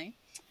line.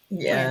 And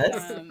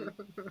Yes.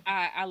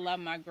 I love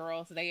my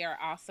girls. They are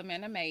awesome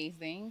and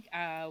amazing.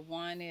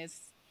 One is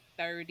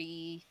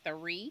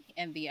 33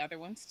 and the other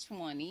one's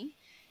 20.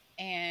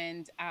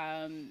 And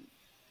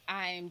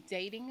I'm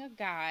dating a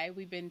guy.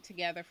 We've been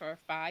together for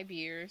 5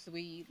 years.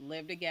 We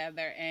live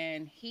together,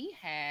 and he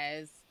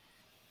has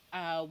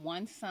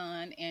one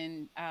son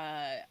and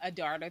a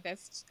daughter.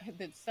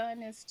 The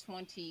son is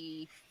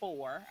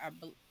 24,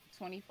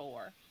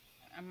 24.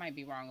 I might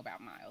be wrong about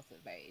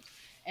Miles's age.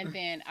 And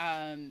then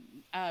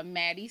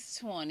Maddie's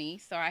 20.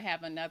 So I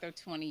have another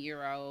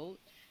 20-year-old,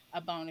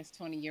 a bonus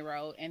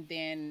 20-year-old. And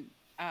then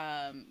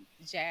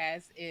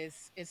Jazz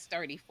is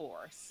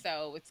 34.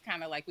 So it's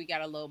kind of like we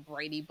got a little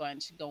Brady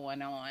bunch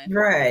going on. And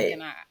Right.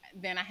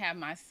 then I have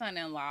my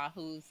son-in-law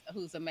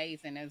who's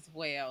amazing as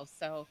well.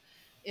 So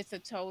it's a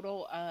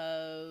total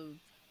of,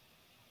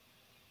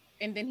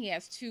 and then he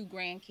has two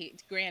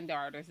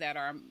granddaughters that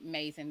are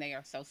amazing. They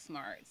are so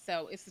smart.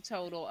 So it's a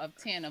total of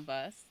 10 of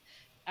us.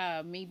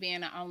 Me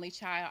being an only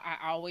child,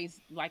 I always,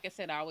 like I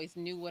said, I always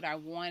knew what I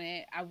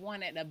wanted. I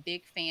wanted a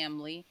big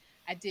family.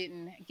 I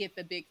didn't get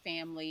the big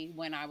family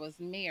when I was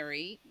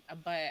married,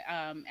 but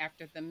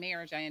after the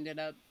marriage, I ended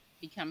up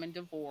becoming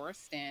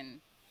divorced, and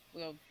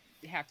we'll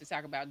have to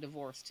talk about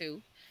divorce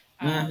too.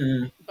 Um,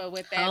 Mm-hmm. but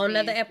with that Whole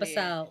nother being said,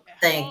 episode. a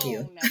Thank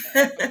you. whole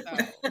nother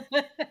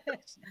episode.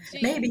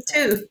 Maybe Jesus.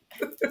 two.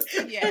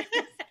 Yes.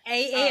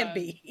 A and Um,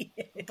 B.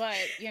 but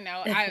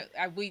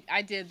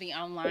I did the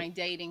online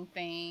dating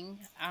thing,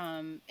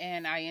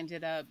 and I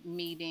ended up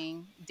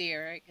meeting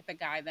Derek, the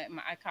guy that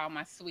I call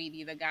my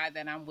sweetie, the guy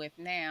that I'm with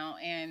now,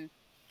 and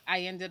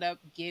I ended up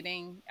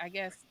getting, I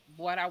guess,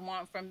 what I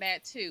want from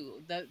that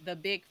too, the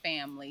big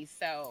family.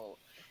 So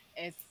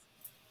it's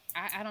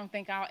I don't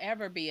think I'll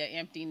ever be an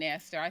empty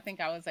nester. I think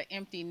I was an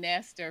empty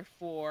nester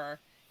for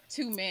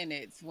 2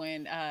 minutes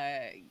when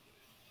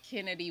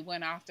Kennedy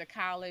went off to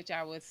college.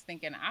 I was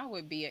thinking I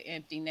would be an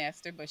empty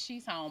nester, but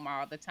she's home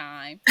all the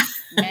time.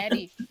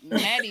 Maddie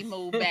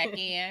moved back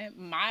in.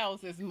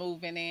 Miles is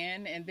moving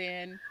in, and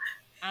then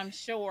I'm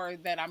sure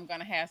that I'm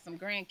gonna have some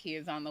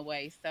grandkids on the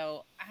way.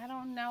 So I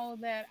don't know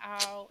that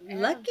I'll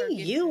Lucky ever get to.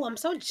 you. I'm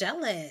so I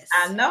jealous.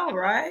 know,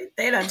 right?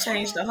 They done I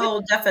changed the don't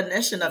whole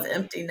definition of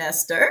empty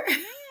nester.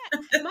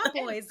 man. My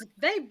boys,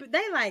 they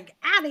like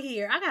out of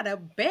here. I gotta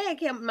beg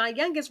him, my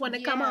youngest one,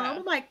 to come home. Yeah,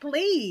 I'm like,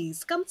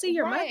 please come see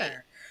your right.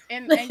 mother.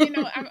 And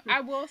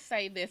I will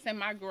say this, and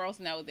my girls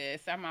know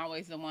this. I'm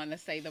always the one to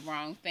say the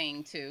wrong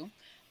thing too.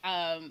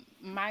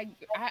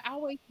 I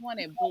always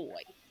wanted boys.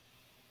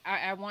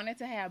 I wanted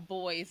to have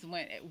boys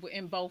when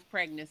in both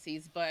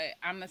pregnancies, but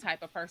I'm the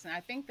type of person,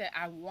 I think that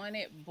I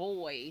wanted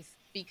boys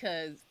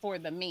because for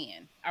the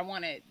men, I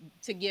wanted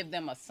to give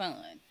them a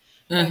son.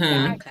 But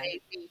Mm-hmm.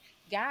 Okay.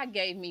 God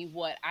gave me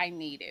what I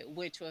needed,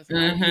 which was my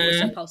You were beautiful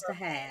Mm-hmm. supposed to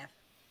have.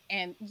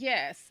 and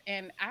yes,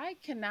 and I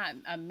cannot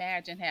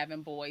imagine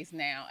having boys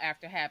now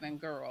after having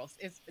girls.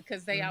 It's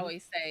because they Hmm.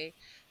 always say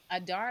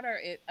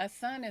a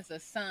son is a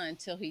son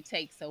till he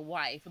takes a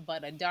wife,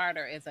 but a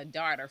daughter is a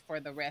daughter for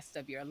the rest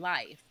of your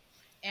life.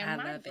 And I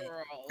love it.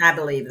 I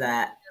believe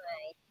that.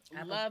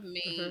 I be, love hmm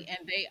me, and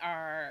they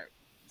are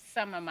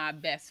some of my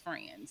best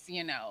friends,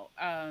 and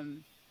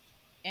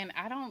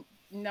I don't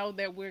know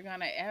that we're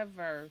gonna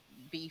ever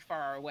be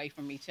far away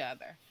from each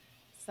other.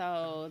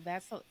 So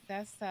that's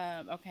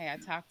okay. I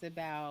talked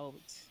about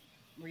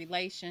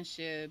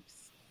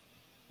relationships,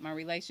 my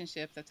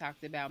relationships. I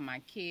talked about my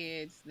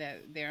kids,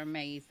 that they're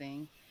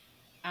amazing.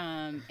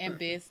 And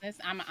business.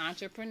 I'm an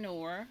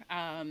entrepreneur.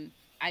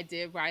 I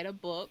did write a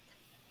book.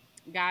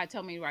 God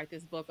told me to write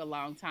this book a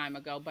long time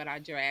ago, but I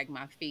dragged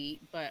my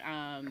feet. But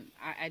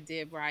I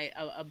did write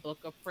a book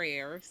of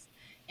prayers,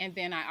 and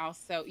then I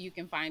also, you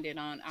can find it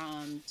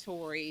on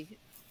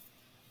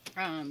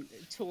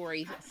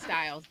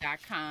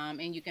ToriStyles.com,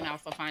 and you can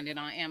also find it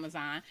on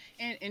Amazon.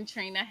 And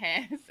Trina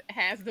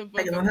has the I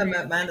book know of him.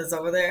 prayers. Mine is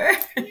over there.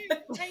 Yeah,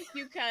 thank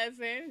you,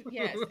 cousin.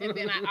 Yes. And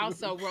then I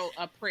also wrote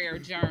a prayer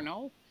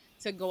journal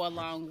to go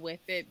along with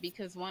it,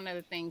 because one of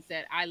the things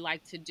that I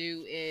like to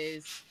do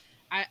is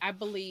I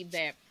believe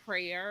that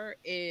prayer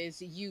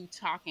is you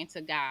talking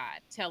to God,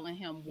 telling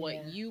him what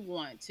Yeah. you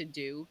want to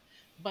do.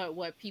 But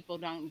what people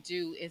don't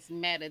do is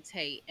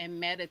meditate. And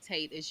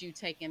meditate is you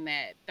taking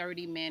that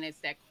 30 minutes,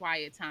 that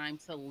quiet time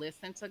to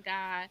listen to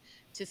God,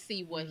 to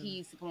see what Mm.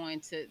 he's going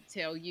to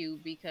tell you,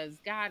 because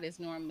God is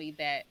normally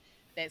that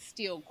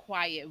still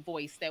quiet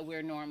voice that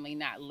we're normally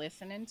not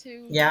listening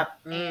to. Yep.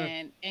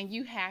 Mm. And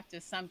you have to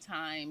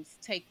sometimes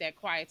take that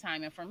quiet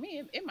time, and for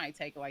me it might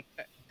take like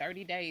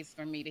 30 days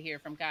for me to hear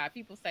from God.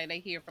 People say they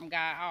hear from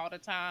God all the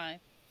time.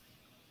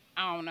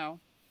 I don't know,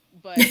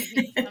 but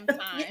he Yeah.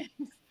 sometimes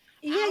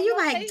I Yeah, don't you know,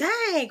 like, they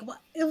dang,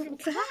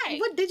 right,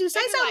 what did you say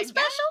they be something like, God,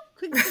 special?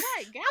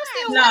 right, I'm God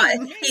still No, talking to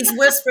waiting. me. he's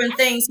whispering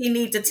things he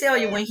need to tell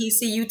you when he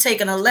see you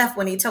taking a left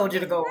when he told you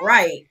to go Right,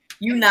 right.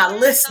 You not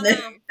exactly. Come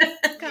listening. on.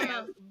 Come Yeah,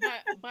 on.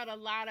 but a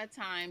lot of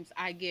times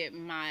I get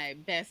my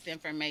best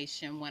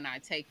information when I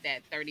take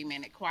that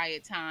 30-minute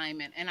quiet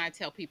time, and I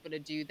tell people to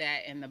do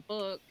that in the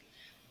book.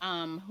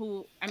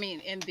 Who I mean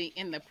in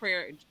the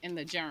prayer, in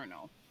the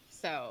journal.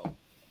 So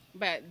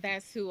but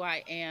that's who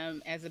I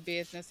am as a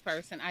business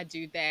person. I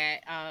do that.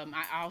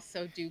 I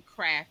also do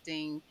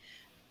crafting,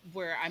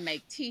 where I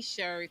make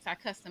t-shirts. I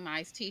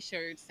customize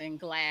t-shirts and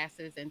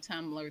glasses and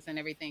tumblers and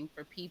everything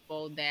for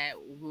people that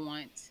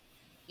want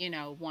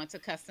to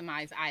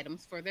customize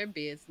items for their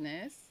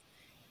business.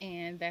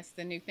 And that's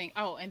the new thing.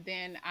 Oh, and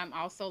then I'm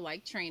also,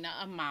 like Trina,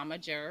 a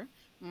momager.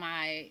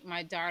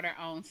 My daughter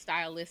owns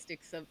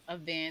stylistics of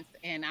events,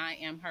 and I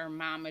am her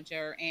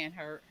momager and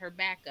her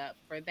backup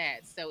for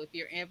that. So if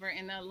you're ever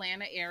in the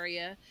Atlanta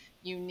area,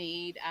 you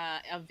need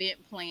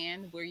event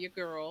plan, we're your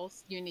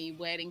girls. You need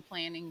wedding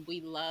planning,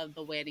 we love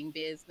the wedding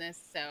business.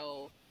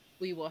 So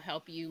we will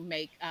help you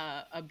make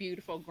a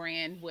beautiful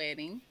grand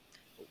wedding.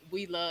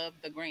 We love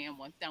the grand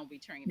ones, don't we,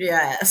 Trina?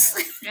 Yes.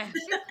 So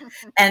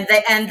And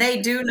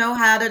they do know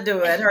how to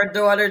do it. Her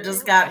daughter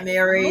just got right.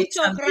 married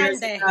Mucho some years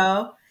grande.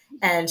 ago,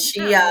 and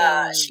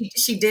I mean,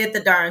 she did the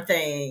darn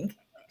thing.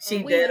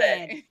 She we did it.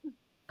 had Okay.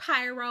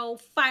 pyro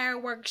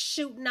fireworks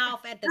shooting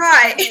off at the top.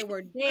 Right. They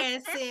were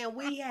dancing.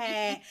 We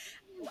had,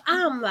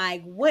 I'm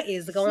like, what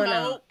is going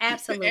on? Smoke,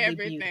 Absolutely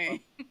everything. beautiful.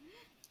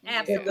 Yeah.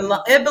 Absolutely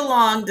It beautiful.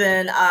 belonged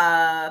in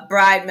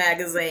Bride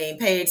magazine,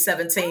 page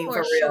 17 For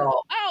for sure. real.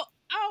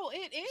 Oh,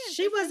 it is.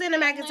 She It's was in in a the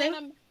magazine.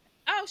 Atlanta.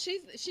 Oh,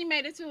 she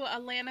made it to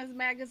Atlanta's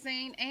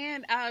magazine,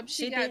 and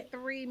she She got did.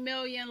 3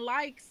 million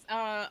likes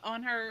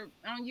on her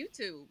on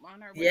YouTube,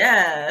 on her website.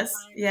 Yes.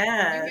 You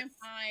Yes. can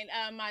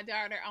find my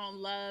daughter on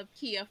Love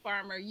Kia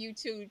Farmer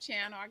YouTube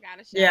channel. I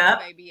gotta shout the Yep.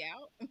 baby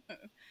out.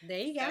 There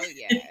you go. So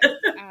yes.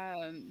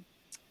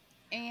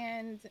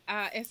 And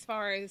as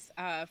far as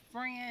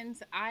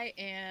friends, I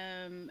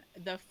am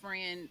the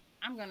friend.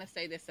 I'm gonna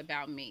say this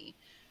about me.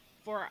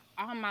 For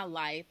all my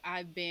life,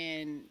 I've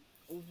been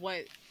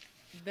what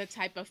the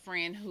type of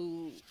friend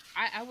who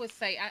I would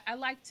say I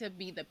like to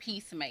be the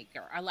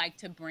peacemaker. I like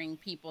to bring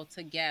people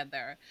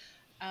together.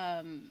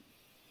 Um,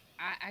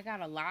 I got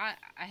a lot.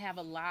 I have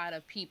a lot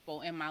of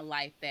people in my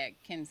life that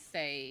can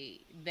say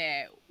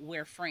that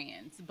we're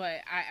friends, but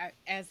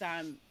as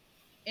I'm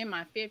in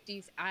my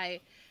 50s,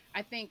 I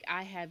think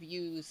I have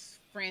used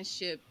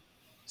friendship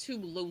too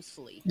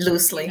loosely.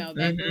 Loosely.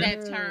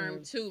 That term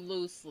Mm. too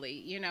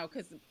loosely,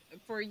 cuz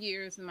for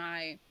years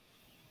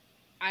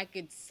I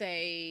could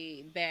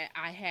say that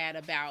I had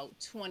about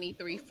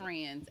 23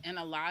 friends, and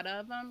a lot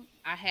of them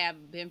I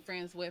have been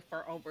friends with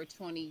for over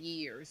 20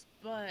 years.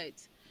 But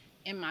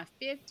in my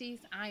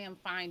 50s, I am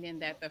finding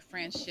that the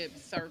friendship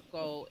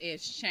circle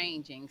is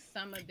changing.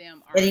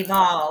 It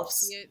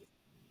evolves.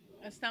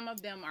 Some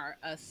of them are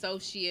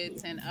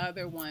associates, and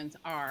other ones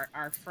are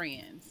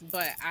friends.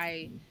 But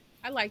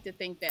I like to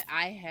think that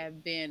I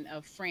have been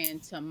a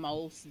friend to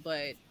most,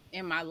 but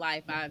in my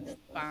life, I've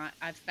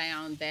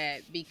found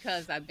that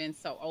because I've been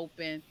so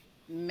open,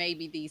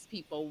 maybe these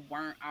people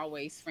weren't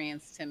always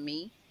friends to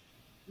me.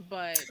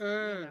 But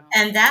Mm.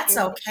 And that's It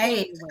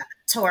okay, fluctuates.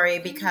 Tori,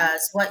 hmm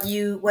because what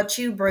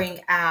you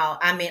bring out,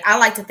 I mean, I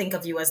like to think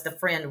of you as the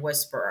friend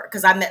whisperer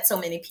because I met so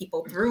many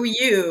people through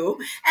you,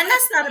 and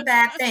that's not a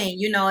bad thing.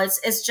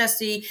 It's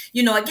just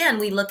again,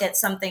 we look at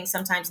something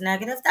sometimes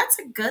negative. That's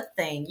a good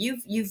thing.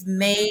 You've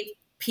hmm made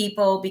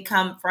people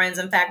become friends.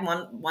 In fact,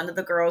 one of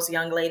the girls,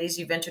 young ladies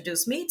you've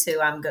introduced me to,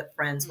 I'm good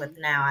friends with hmm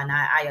now, and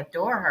I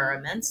adore her hmm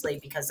immensely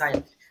because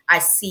I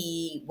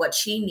see what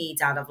she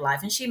needs out of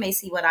life, and she may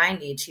see what I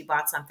need. She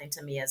bought something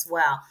to me as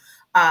well.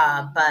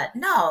 hmm But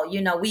no,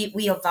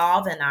 we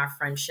evolve in our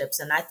friendships,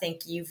 and I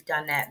think you've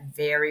done that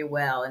very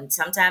well. And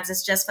sometimes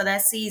it's just for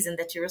that season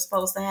that you were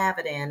supposed to have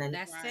it in, and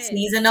That's Right. it.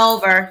 season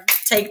over, hmm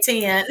take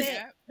 10. That's it.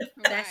 Yeah.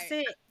 That's Right.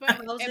 it.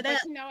 But Close it but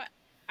up. you know what?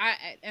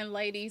 And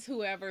ladies,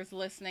 whoever's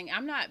listening,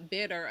 I'm not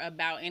bitter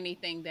about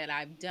anything that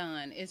I've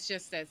done. It's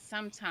just that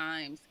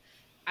sometimes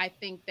I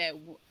think that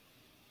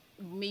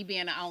me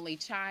being an only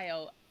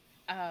child,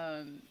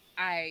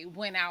 I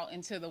went out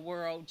into the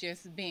world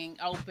just being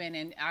open,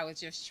 and I was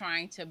just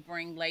trying to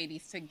bring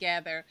ladies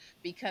together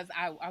because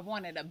I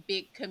wanted a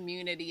big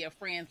community of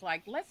friends.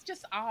 Like, let's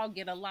just all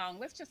get along.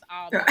 Let's just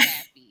all be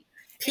happy.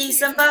 And,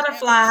 Peace and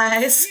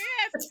butterflies.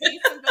 yes,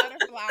 peace and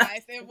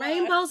butterflies. It was.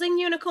 Rainbows and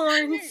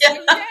unicorns.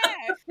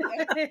 Yes.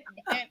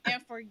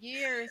 And for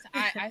years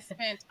I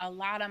spent a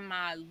lot of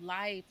my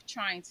life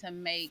trying to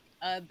make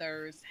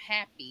others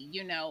happy,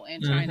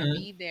 and trying to Hmm.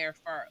 be there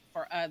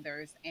for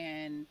others.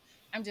 And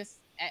I'm just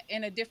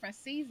in a different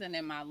season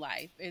in my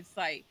life. It's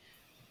like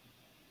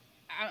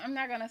I'm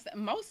not gonna say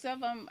most of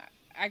them.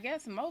 I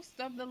guess most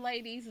of the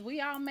ladies,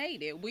 we all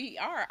made it. We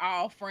are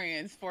all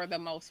friends for the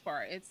most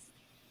part. It's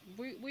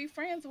we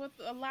friends with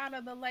a lot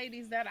of the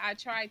ladies that I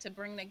tried to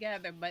bring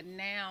together, but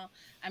now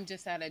I'm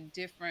just at a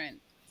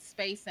different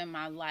space in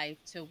my life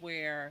to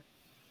where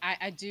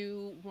I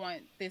do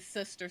want this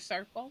sister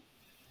circle,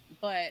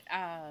 but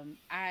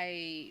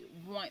I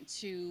want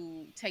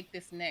to take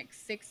this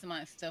next 6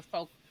 months to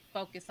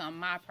focus on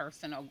my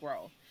personal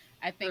growth.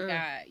 I think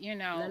Mm,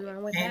 nothing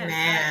wrong with that.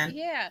 Amen.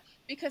 yeah,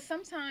 because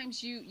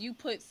sometimes you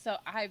put, so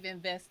I've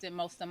invested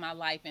most of my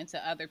life into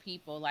other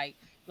people, like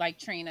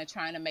Trina,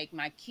 trying to make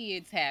my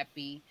kids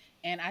happy,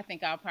 and I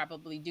think I'll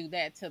probably do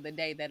that till the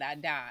day that I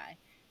die.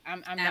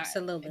 I'm not.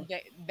 Absolutely.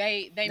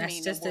 They That's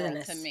mean the just in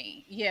world to us.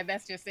 me. Yeah,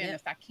 that's just in Yep.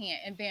 us. I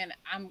can't. And then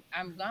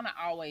I'm gonna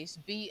always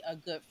be a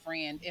good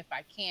friend if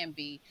I can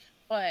be,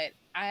 but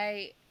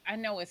I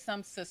know it's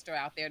some sister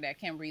out there that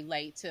can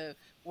relate to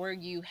where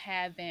you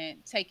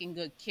haven't taken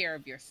good care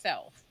of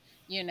yourself.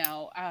 You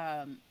know,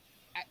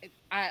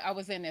 I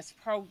was in this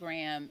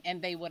program,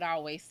 and they would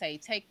always say,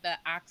 take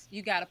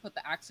you got to put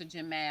the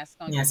oxygen mask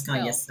on Yes,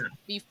 on yourself yourself.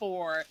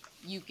 before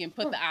you can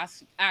put Hmm. the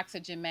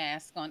oxygen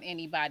mask on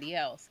anybody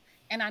else.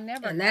 And I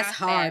never And that's got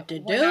that hard to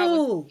when I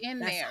was do.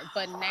 in That's there.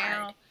 But hard.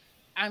 now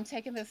I'm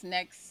taking this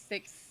next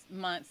 6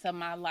 months of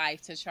my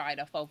life to try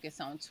to focus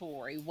on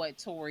Tori, what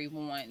Tori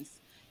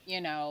wants.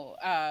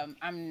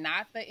 I'm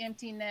not the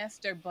empty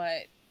nester,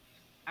 but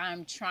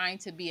I'm trying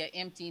to be an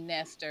empty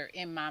nester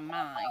in my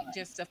mind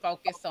just to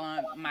focus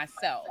on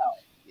myself.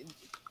 Y-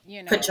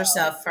 Put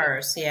yourself just to,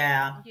 first.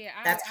 Yeah. yeah,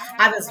 That's I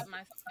have I to was put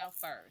myself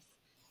first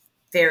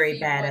to very see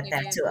bad what at it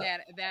that is too.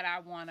 that I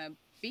want to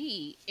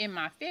be in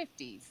my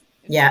 50s.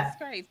 Yeah. It's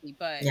crazy,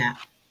 but Yeah.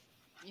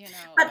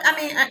 But a I lot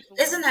mean, of people.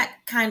 isn't that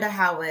kind of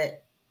how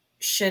it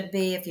should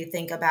be if you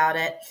think about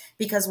it?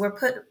 Because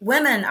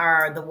women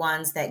are the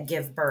ones that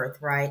give birth,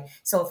 right?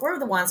 So if we're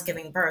the ones Mhm,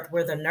 giving birth,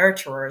 we're the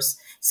nurturers.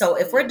 So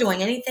if we're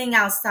doing mhm, anything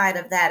outside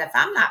of that, if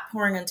I'm not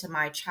pouring into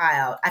my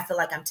child, I feel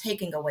like I'm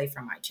taking away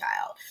from my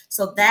child.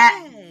 So that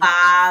mhm, Yes.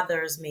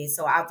 bothers me.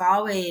 So I've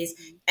always,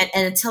 mhm, and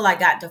until I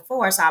got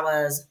divorced, I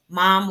was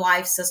mom,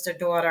 wife, sister,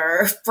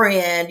 daughter,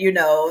 friend,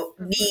 Hmm.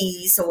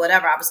 niece or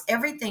whatever. I was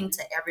everything mhm,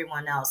 to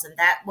everyone else. And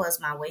that was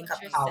my wake But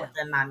up call yourself.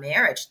 within my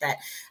marriage that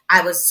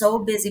I was so mhm,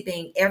 busy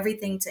being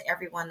everything to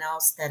everyone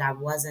else that I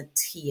wasn't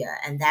Tia.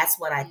 And that's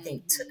what I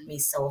think took mhm, me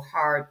so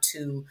hard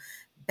to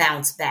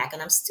bounce back.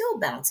 And I'm still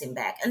bouncing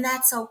back. And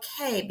that's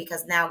okay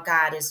because now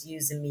God is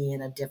using me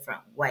in a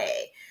different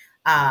way.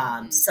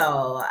 mhm,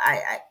 So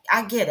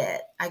I get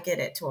it. I get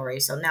it, Tori.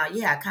 So now,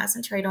 yeah,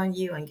 concentrate on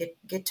you and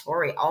get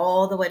Tori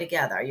all the way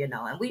together,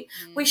 and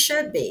we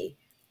should mhm. be.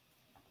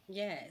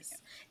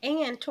 Yes.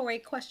 And Tori,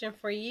 question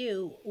for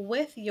you.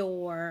 With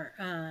your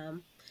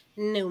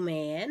new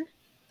man,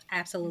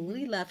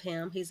 absolutely Mhm. love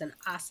him. He's an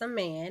awesome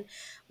man.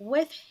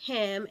 With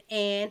him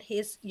and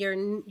your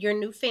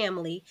new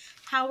family,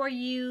 how are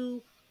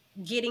you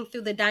getting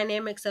through the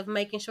dynamics of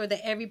making sure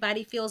that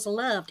everybody feels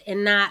loved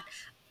and not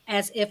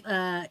as if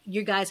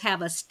you guys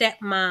have a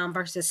stepmom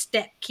versus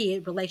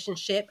stepkid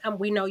relationship?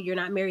 We know you're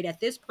not married at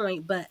this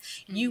point, but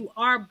Mhm. you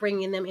are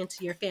bringing them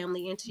into your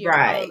family, into your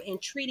home, Right.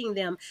 and treating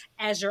them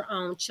as your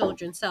own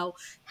children. So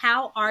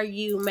how are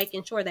you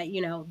making sure that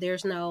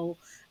there's no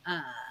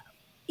uh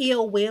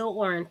ill will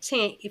or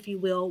intent, if you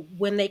will,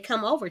 when they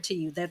come over to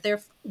you, that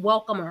they're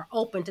welcome or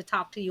open to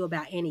talk to you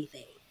about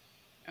anything.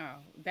 Oh,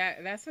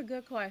 that's a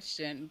good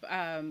question.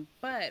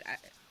 But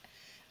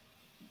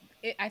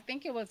I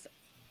think it was.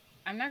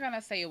 I'm not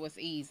gonna say it was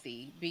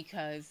easy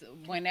because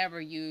Okay. whenever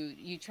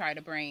you try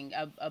to bring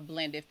a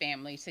blended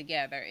family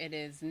together, it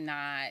is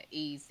not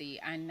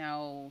easy. I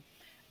know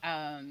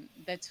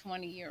the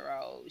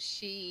 20-year-old,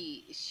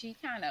 she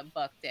kind of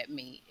bucked at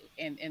me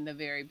in the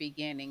very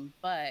beginning,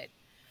 but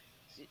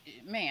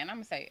man,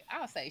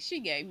 I'll say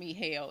she gave me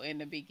hell in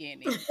the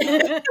beginning.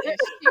 And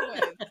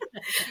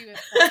she was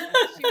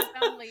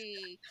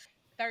only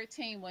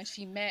 13 when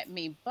she met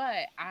me,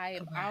 but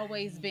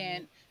Right.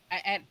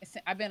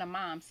 I've been a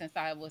mom since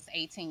I was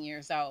 18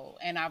 years old,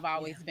 and I've Yeah.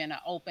 always been an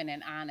open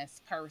and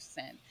honest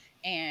person.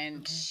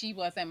 And Okay. she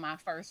wasn't my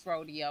first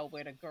rodeo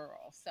with a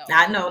girl, so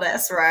I I know said,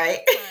 that's right.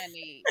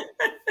 "Honey,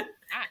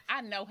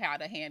 I know how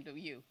to handle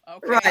you,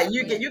 okay? Right.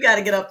 You got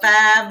to get But up you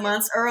 5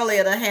 months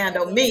earlier to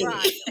handle me.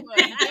 right.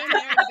 Look, been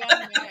there,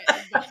 done that.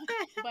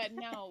 But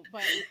no,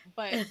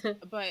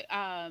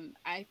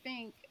 I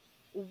think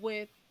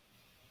with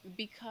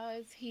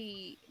because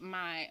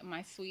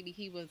my sweetie,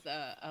 he was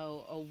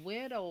a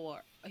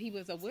widower. He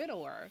was a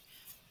widower.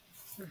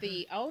 Mhm.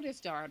 The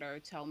oldest daughter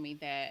told me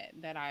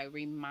that I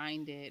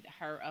reminded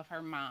her of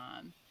her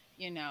mom,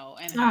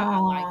 and how I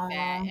like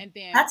that. Oh, And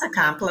then that's a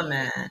the kid,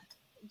 compliment.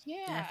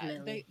 yeah,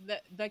 Definitely.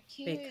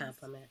 Big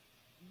compliment.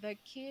 the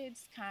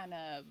kids kind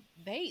of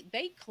they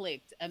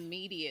clicked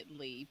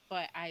immediately,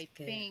 but I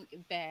Good. think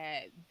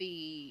that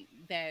the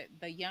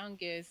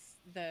youngest,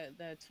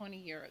 the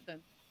 20-year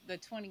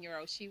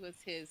old, she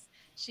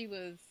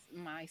was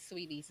my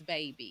sweetie's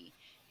baby.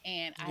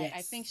 And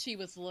I think Yes. she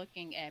was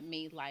looking at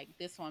me like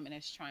this woman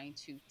is trying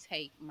to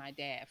take my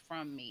dad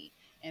from me,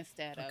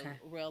 instead of Okay.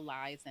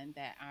 realizing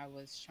that I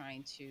was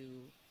trying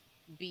to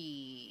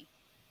be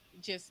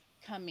just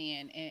come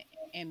in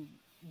and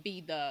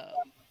be the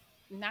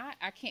not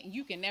I can't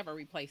you can never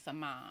replace a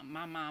mom.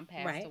 My mom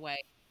passed Right. away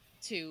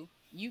too.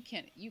 You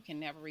can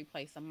never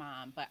replace a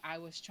mom, but I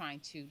was trying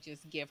to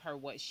just give her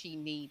what she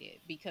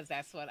needed, because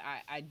that's what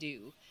I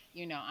do.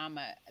 I'm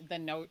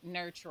the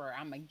nurturer,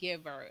 I'm a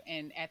giver.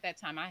 And at that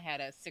time I had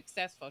a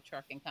successful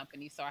trucking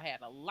company, so I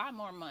had a lot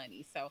more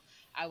money. So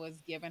I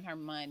was giving her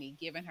money,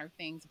 giving her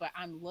things, but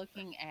I'm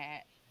looking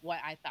at what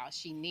I thought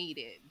she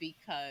needed,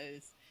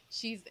 because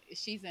she's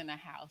in a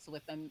house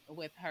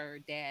with her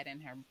dad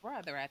and her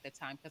brother at the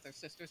time, because her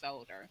sister's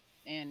older.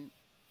 And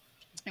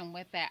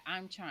with that,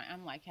 I'm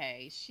like,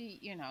 hey, she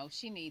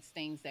needs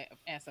things that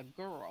as a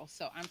girl,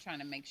 so I'm trying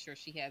to make sure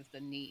she has the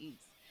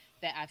needs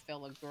that I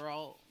feel a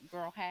girl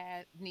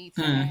had needs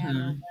to have,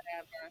 or Hmm.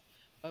 whatever.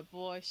 But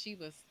boy, she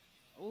was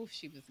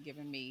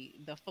giving me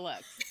the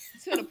flux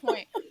to the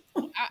point.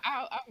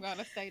 I'm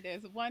gonna say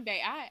this. One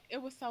day,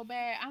 it was so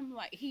bad. I'm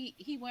like,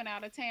 he went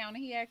out of town and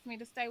he asked me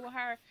to stay with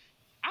her.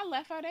 I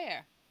left her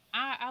there.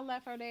 I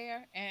left her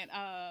there, and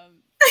I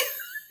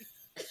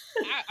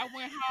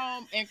went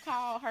home and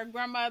called her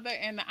grandmother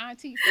and the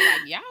aunties. Were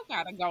like, y'all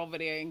gotta go over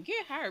there and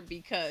get her,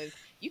 because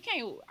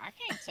I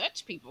can't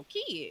touch people,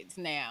 kids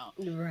now.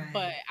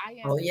 But Right. I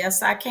Oh, ended up.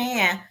 yes, I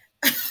can.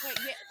 But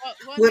yeah,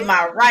 well With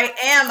my now, right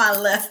and my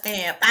left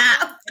hand.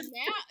 Pow.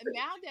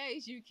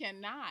 nowadays you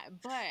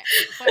cannot. But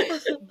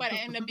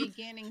in the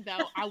beginning,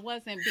 though, I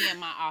wasn't being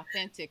my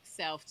authentic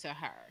self to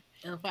her.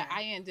 But Okay.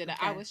 I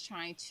Okay. was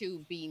trying to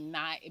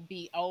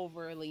be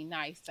overly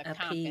nice to Appease.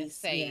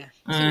 compensate, Yeah.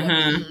 to Hmm.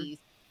 Hmm. appease.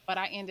 But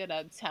I ended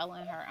up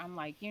telling her, I'm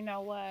like, you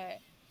know what?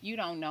 You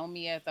don't know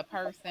me as a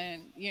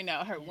person.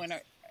 Her when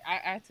her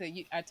Yes.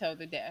 I told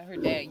her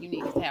dad, you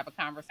needed to have a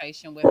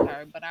conversation with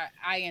her. But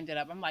I ended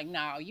up, I'm like,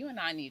 no, you and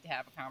I need to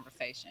have a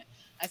conversation.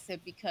 I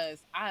said,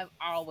 because I've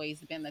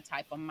always been the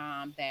type of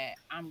mom that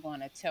I'm going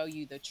to tell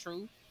you the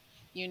truth.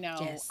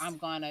 Yes. I'm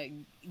going to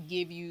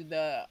give you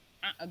the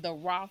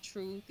raw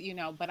truth,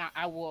 but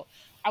I will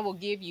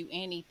give you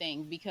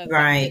anything, because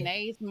Right.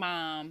 Danae's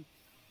mom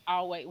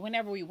always,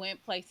 whenever we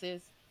went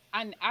places,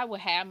 I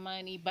would have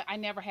money, but I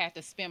never had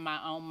to spend my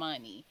own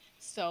money.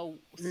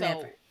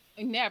 Never.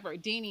 Never,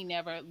 Deanie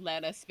never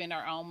let us spend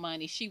our own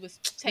money. She was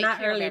take Not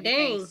care of early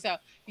everything. Dean. So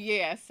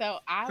yeah, so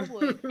I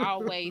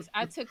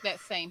took that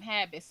same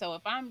habit. So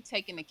if I'm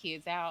taking the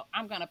kids out,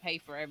 I'm gonna pay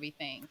for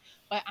everything.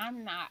 But I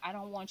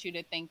don't want you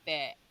to think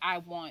that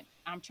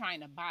I'm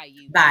trying to buy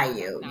you, By because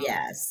I'm you. not.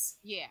 Yes.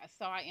 Yeah,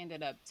 so I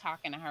ended up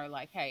talking to her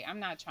like, "Hey, I'm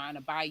not trying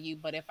to buy you,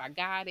 but if I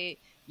got it,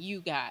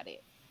 you got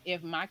it.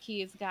 If my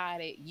kids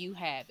got it, you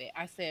have it."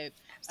 I said,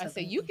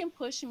 "You Absolutely. can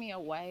push me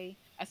away."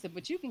 I said,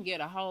 "But you can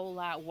get a whole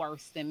lot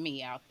worse than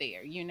me out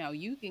there.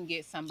 You can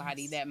get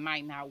somebody Yes. that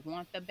might not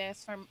want the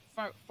best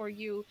for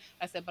you."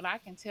 I said, "But I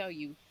can tell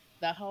you,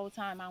 the whole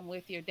time I'm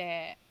with your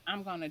dad,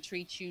 I'm going to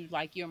treat you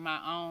like you're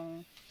my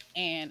own,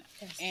 and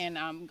Yes.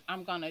 I'm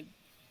going to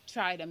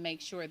try to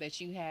make sure that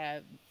you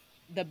have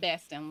the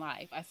best in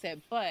life." I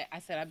said,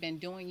 "I've been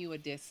doing you a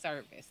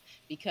disservice,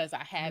 because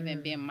I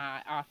haven't been Mm.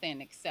 my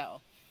authentic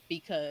self,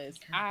 because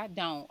Okay.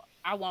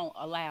 I won't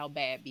allow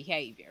bad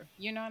behavior.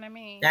 You know what I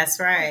mean? That's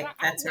Cause right.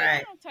 That's I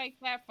right. don't take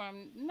that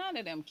from none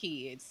of them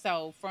kids.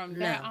 So from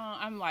that No. on,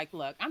 I'm like,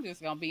 look, I'm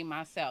just gonna be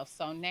myself.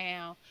 So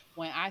now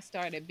when I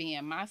started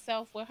being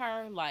myself with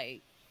her,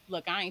 like,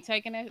 look, I ain't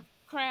taking that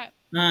crap.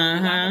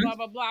 Blah blah Mm-hmm. blah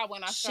blah blah.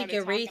 When I She started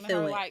can read talking to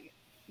her, through it. like,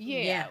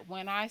 Yeah. yeah,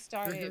 when I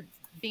Hmm. started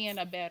being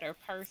a better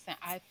person,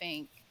 I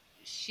think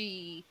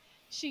she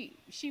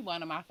she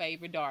one of my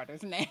favorite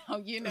daughters now.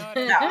 You know what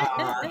I mean?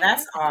 It's Oh, like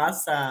that's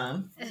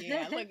awesome.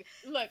 yeah, look.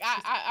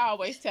 She's I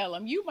always tell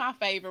them you my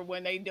favorite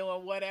when they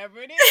doing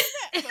whatever it is.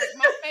 Look,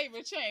 my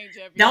favorite change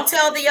every Don't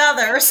tell day. the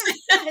others.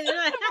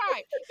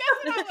 Right. That's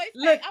what I always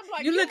say. look, I'm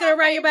like, you you looking my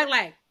around your back favorite.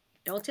 like,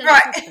 don't tell your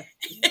Right. sister.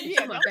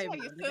 Yeah, You my don't tell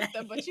favorite your one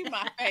sister, but you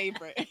my today.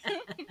 favorite.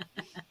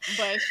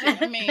 But she,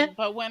 I mean,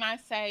 but when I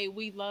say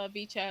we love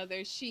each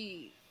other,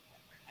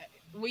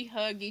 we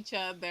hug each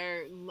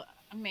other.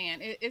 Man,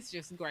 it's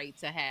just great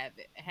to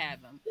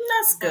have them.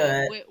 That's But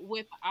good.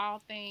 with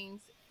all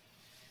things,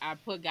 I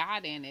put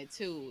God in it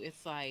too.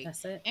 It's like,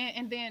 That's it.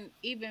 and then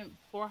even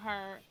for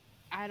her,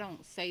 I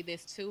don't say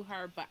this to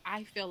her, but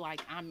I feel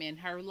like I'm in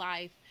her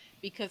life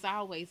because I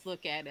always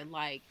look at it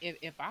like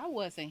if I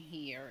wasn't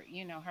here,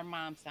 her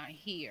mom's not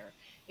here.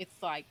 It's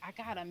like I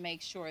gotta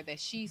make sure that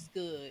she's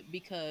good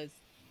because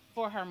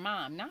for her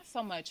mom, not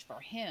so much for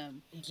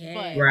him,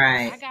 but Yes.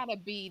 I Right. gotta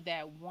be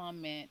that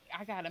woman.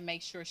 I gotta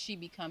make sure she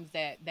becomes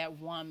that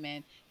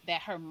woman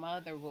that her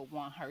mother would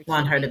want her to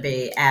Want her to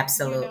be. be.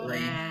 You know what I Absolutely.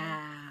 mean?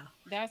 Wow.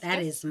 That's That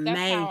that's is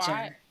that's how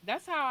I major.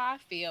 that's how I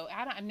feel.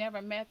 I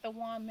never met the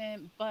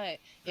woman, but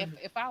if Mhm.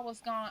 if I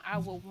was gone, I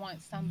would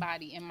want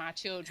somebody in my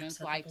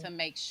children's life to Absolutely.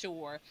 make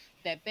sure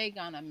that they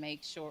gonna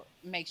make sure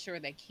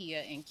that Kia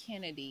and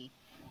Kennedy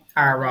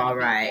are Are gonna all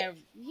be right.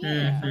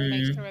 yeah,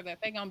 make Mm-hmm. sure that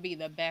they're gonna be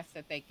the best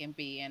that they can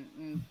be.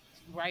 And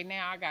right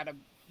now, I gotta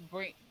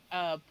bring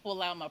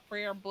pull out my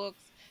prayer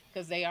books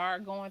because they are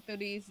going through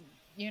these,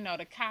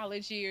 the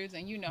college years,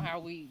 and you know how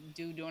we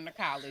do during the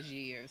college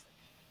years.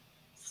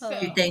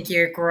 You Oh, So. think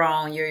you're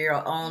grown. You're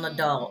your own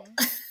adult. Hmm.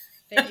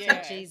 thank you,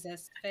 Yes,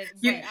 Jesus.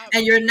 Fix but You it.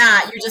 and you're I'm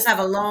not. You just have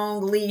a blessed.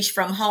 long leash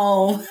from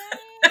home.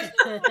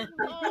 Yes,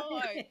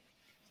 Lord,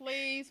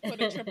 please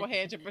put a triple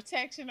hedge of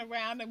protection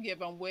around them, give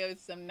them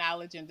wisdom,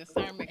 knowledge, and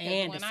discernment.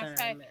 Because And when I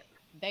say discernment.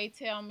 they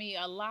tell me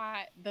a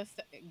lot,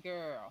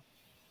 girl,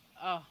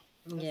 oh,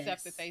 the stuff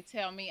that Yes. they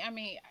tell me. I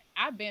mean,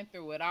 I've been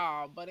through it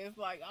all, but it's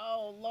like,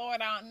 oh Lord,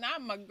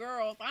 not my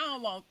girls. I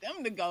don't want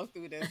them to go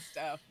through this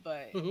stuff,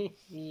 but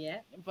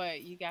Yeah,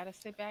 you got to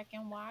sit back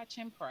and watch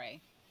and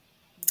pray.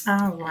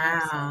 Oh,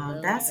 wow.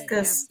 That's absolutely.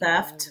 good Yeah.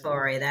 stuff, Absolutely.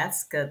 Tori.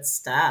 That's good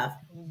stuff.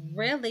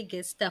 Really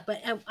good stuff.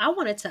 But I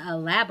wanted to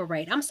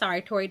elaborate. I'm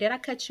sorry, Tori. Did I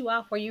cut you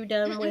off? Were you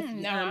done with?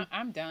 No,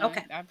 I'm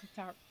Okay. done. I've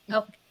talked.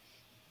 Okay.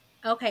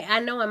 Okay, I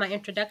know in my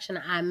introduction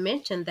I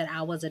mentioned that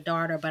I was a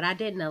daughter, but I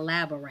didn't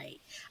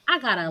elaborate. I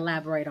gotta Mhm.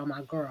 elaborate on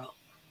my girl.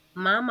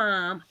 My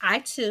mom, I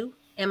too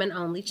am an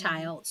only Mhm.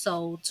 child.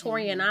 So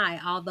Tori and Mhm. I,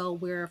 although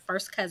we're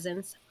first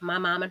cousins, my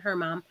mom and her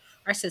mom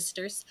are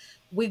sisters.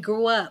 We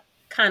grew up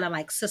kind of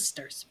like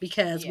sisters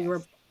because we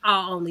were Yes.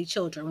 all only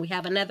children. We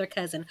have another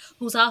cousin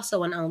who's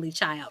also an only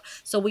child.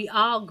 So we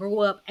all grew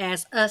up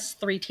as us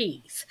three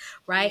T's,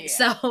 right? Yeah.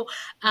 So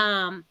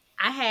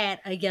I had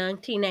a young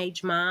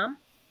teenage mom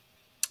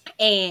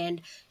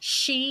and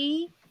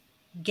she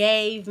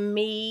gave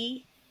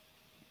me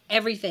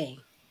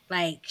everything.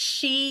 Like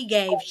she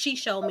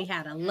showed me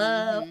how to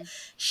love. Mhm.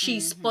 She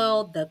Mhm.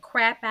 spoiled the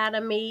crap out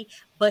of me,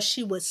 but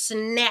she would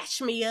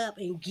snatch me up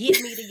and get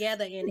me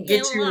together and in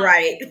Get you line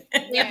right.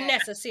 if Yes.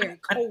 necessary,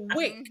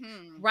 quick.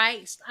 Mhm.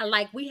 Right?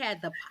 Like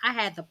I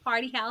had the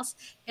party house.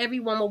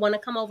 Everyone would want to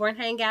come over and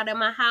hang out at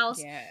my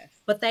house.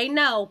 Yes. But they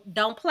know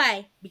don't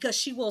play because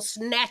she will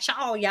snatch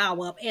all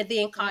y'all up and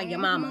then call your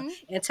mama Mhm.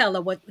 and tell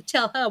her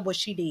what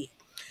she did.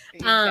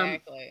 Um,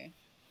 Exactly.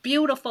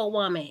 Beautiful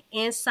woman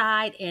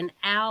inside and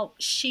out.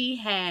 She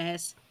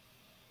has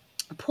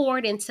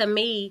poured into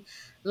me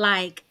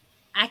like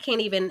I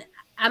can't even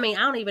I mean,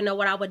 I don't even know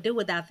what I would do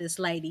without this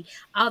lady.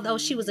 Although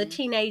she was a Mhm.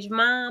 teenage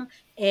mom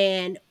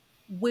and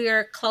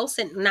we're close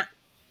and not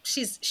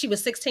she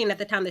was 16 at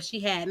the time that she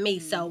had me.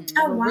 So Mhm.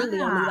 Oh, we're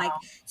really only wow. like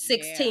Yeah.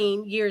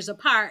 16 years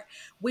apart.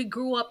 We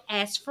grew up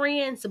as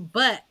friends,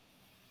 but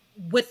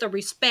with the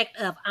respect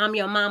of I'm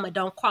your mama,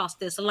 don't cross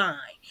this line.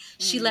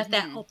 She left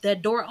Mhm.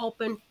 that door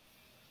open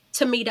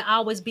to me to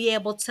always be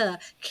able to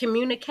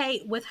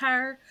communicate with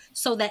her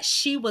so that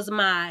she was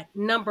my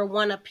number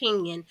one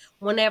opinion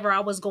whenever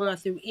I was going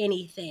through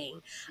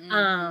anything.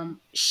 Mhm.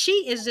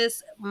 She is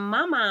just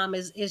my mom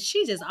is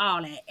she just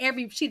all that.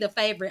 She the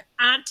favorite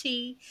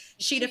auntie,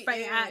 She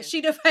is.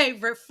 she the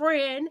favorite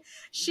friend.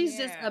 She's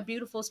just a Yeah.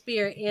 beautiful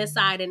spirit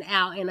inside and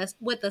out and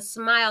with a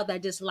smile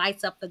that just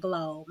lights up the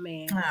globe,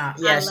 man. Oh,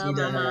 I yes, she love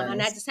my mom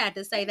and I does. just had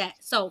to say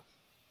that. So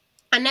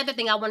another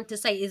thing I wanted to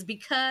say is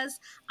because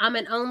I'm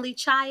an only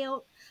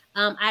child,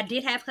 I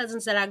did have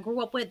cousins that I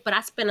grew up with, but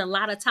I spent a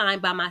lot of time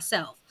by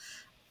myself.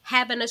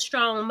 Having a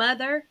strong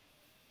mother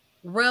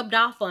rubbed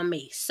off on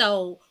me.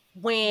 So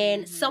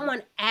when Mhm.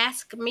 someone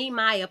asked me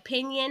my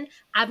opinion,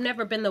 I've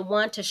never been the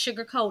one to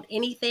sugarcoat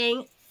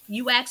anything.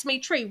 You ask me,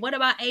 Tree, what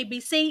about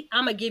ABC?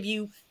 I'm gonna give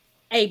you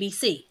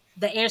ABC,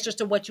 the answers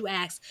to what you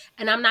ask.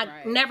 And I'm not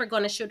Right. never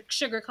going to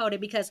sugarcoat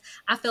it because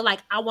I feel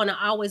like I want to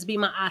always be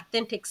my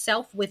authentic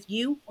self with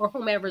you or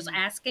whomever's Mm,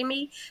 asking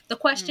me the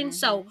question.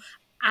 So mhm.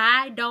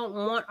 I don't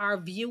want our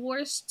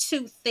viewers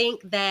to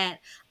think that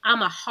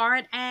I'm a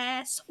hard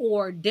ass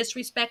or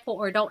disrespectful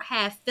or don't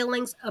have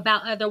feelings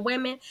about other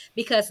women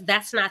because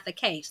that's not the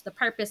case. The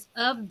purpose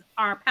of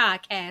our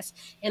podcast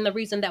and the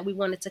reason that we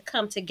wanted to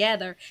come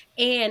together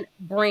and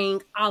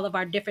bring all of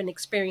our different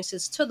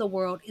experiences to the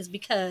world is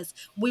because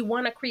we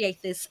want to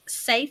create this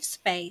safe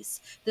space,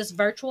 this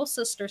virtual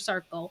sister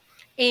circle,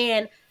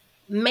 and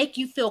make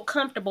you feel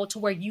comfortable to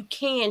where you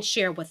can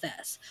share with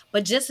us.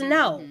 But just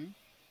know Mhm.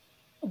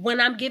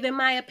 when I'm giving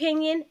my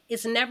opinion,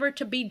 it's never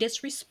to be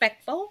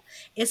disrespectful.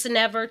 It's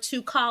never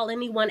to call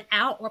anyone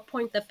out or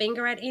point the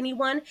finger at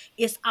anyone.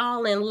 It's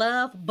all in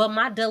love, but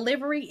my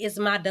delivery is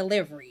my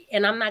delivery.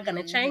 And I'm not going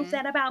to change Mhm.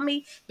 that about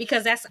me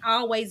because that's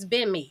always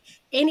been me.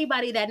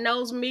 Anybody that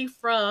knows me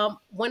from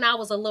when I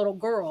was a little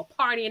girl,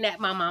 partying at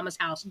my mama's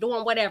house,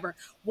 doing whatever,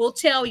 will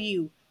tell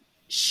you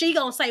she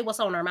going to say what's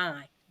on her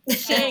mind.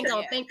 She Oh ain't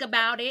gonna yeah. think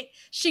about it.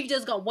 She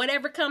just go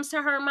whatever comes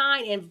to her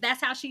mind, and if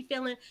that's how she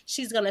feeling,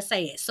 she's gonna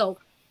say it. So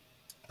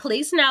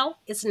please know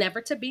it's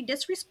never to be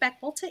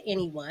disrespectful to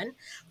anyone.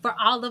 For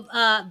all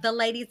of the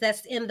ladies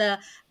that's in the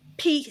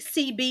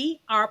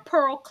PCB, our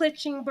Pearl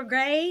Clinching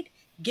Brigade,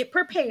 get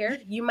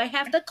prepared. You may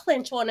have to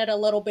clinch on it a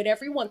little bit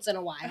every once in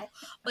a while,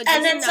 but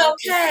And just it's know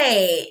it's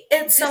okay.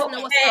 It's just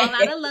know it's all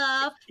out okay. of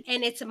love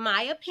and it's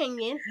my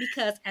opinion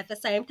because at the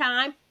same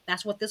time,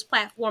 that's what this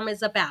platform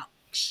is about.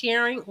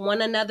 Sharing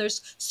one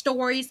another's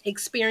stories,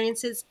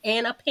 experiences,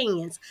 and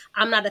opinions.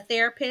 I'm not a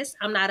therapist.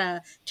 I'm not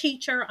a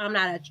teacher. I'm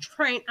not a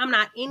train. I'm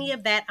not any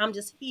of that. I'm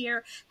just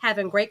here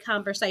having great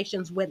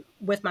conversations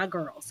with my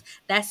girls.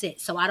 That's it.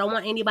 So I don't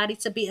want anybody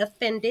to be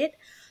offended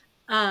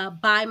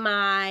by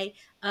my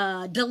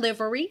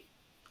delivery.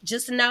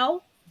 Just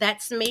know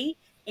that's me.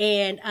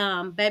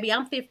 And baby,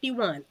 I'm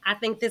 51. I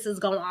think this is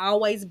gonna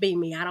always be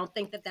me. I don't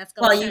think that that's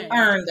gonna Well, you change.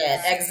 earned it.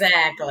 Right.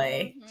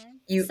 Exactly. Mhm.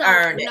 You So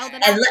earned it. know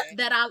that I And Exactly.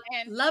 that I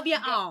And love you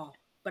go, all.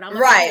 But I'm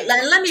gonna be right. me.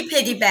 Let me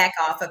piggyback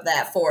off of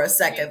that for a me,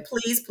 second.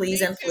 Please,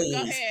 please, me and too.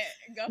 Go please. ahead.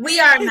 Go We ahead.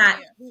 are not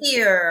Yeah.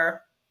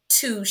 here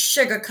to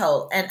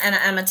sugarcoat. And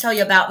I'm going to tell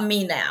you about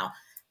me now.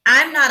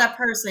 I'm not Yeah. a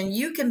person,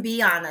 you can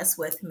be honest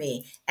with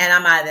me, and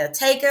I'm either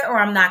take it or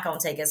I'm not going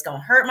to take it. It's going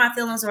to hurt my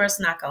feelings or it's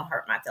not going to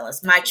hurt my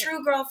feelings. That's My it.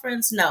 true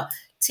girlfriends, no.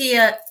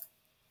 Tia,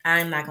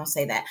 I'm not going to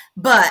say that.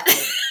 But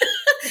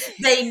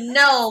they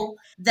know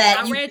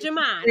that I you read can your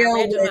be mind. I real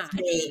read your with mind.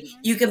 me.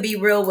 Mhm. You can be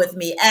real with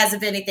me. As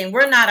of anything,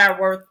 we're not our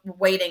worth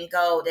weight in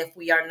gold if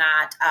we are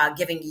not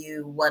giving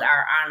you what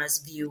our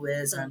honest view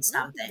is on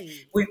something.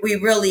 Absolutely. We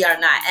really are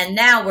not. And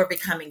now we're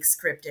becoming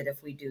scripted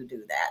if we do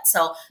that.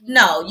 So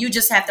no, you Mhm.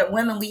 just have to,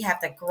 women, we have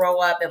to grow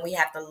up and we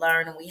have to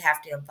learn and we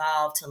have to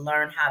evolve to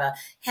learn how to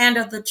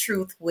handle the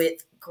truth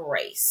with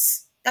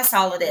grace. That's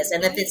all it is.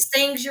 And if Mhm. it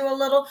stings you a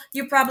little,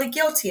 you're probably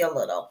guilty a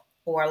little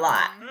or a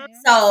lot. Mhm.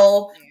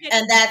 So, Yeah.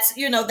 and that's,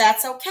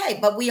 that's okay.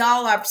 But we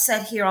all are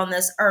set here on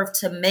this earth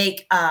to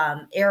make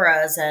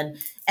eras and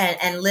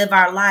live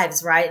our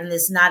lives, right? And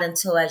it's not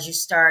until as you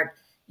start,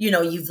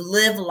 you've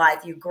lived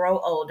life, you grow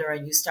older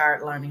and you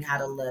start learning how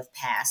to Mhm. live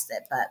past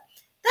it. But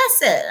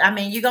that's it. I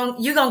mean,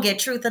 you're gonna get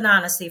truth and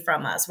honesty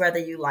from us, whether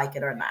you like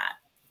it or not.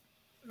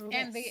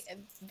 And the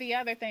Yes. the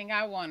other thing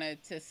I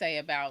wanted to say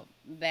about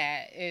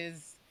that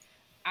is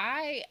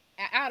I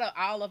out of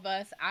all of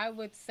us, I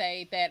would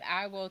say that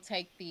I will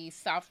take the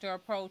softer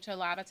approach a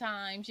lot of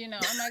times.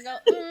 I might go,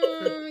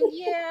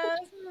 yeah,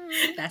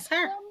 That's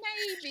her. well,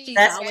 maybe, She's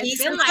That's always peace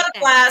and been like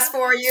that. butterflies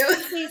for you.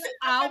 She's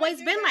I'm gonna always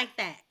do been that. like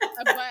that.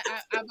 But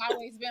I've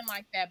always been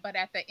like that. But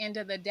at the end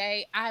of the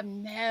day, I've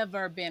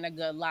never been a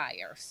good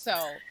liar.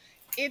 So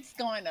it's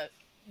going to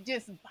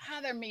just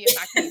bother me if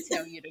I can't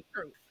tell you the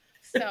truth.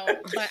 So,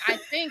 but I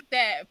think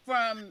that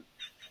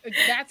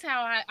that's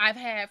how I've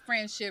had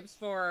friendships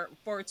for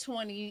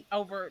 20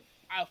 over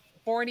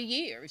 40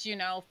 years,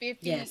 50,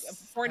 Yes,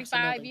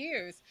 45 absolutely.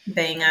 years,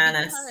 Being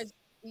honest. because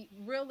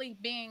really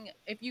being,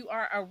 if you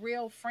are a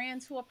real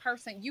friend to a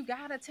person, you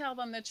got to tell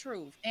them the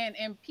truth, and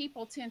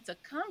people tend to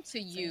come to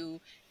That's it.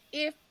 you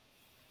if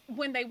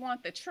when they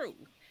want the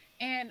truth.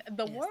 And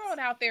the world Yes.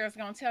 out there is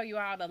going to tell you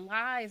all the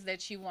lies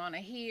that you want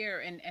to hear.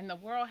 And the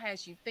world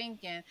has you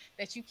thinking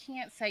that you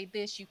can't say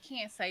this, you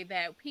can't say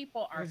that.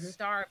 People are Hmm.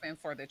 starving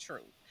for the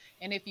truth.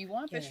 And if you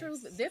want the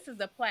truth, Yes. this is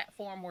the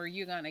platform where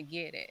you're going to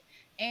get it.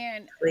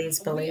 And Please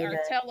we believe are it.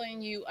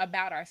 telling you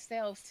about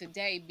ourselves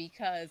today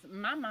because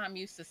my mom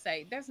used to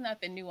say, there's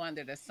nothing new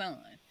under the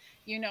sun,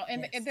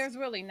 and Yes. there's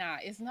really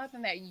not. It's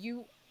nothing that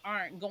you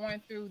aren't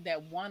going through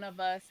that one of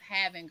us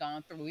haven't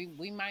gone through.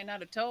 We might not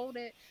have told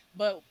it,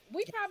 but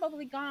we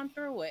probably gone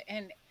through it.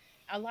 And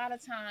a lot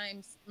of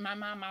times, my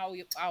mom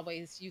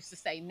always used to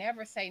say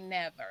never.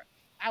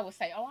 I would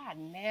say, oh, I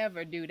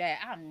never do that.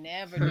 I'll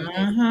never do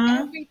this. Mm-hmm.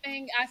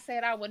 Everything I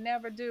said I would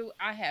never do,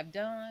 I have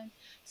done.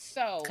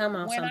 So Come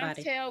on, when I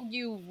somebody. tell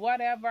you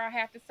whatever I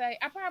have to say,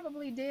 I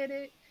probably did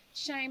it.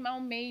 shame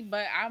on me,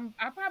 but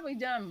I probably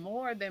done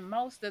more than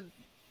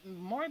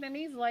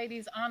these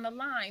ladies on the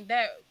line,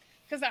 that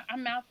because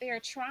I'm out there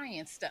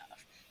trying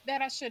stuff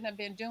that I shouldn't have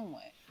been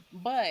doing.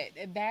 But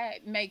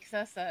that makes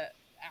us a,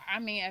 I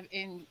mean,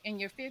 in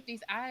your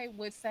 50s, I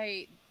would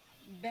say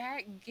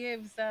that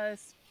gives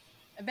us,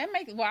 that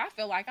makes, well, I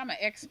feel like I'm an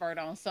expert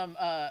on some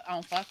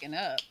on fucking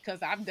up,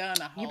 because I've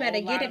done a You better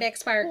whole get lot it, of,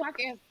 expert. oh, I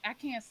guess I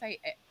can't say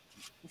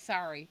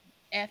sorry,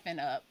 effing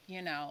up,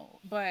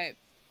 but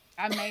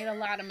I made a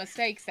lot of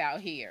mistakes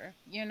out here,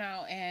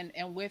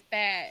 and with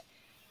that,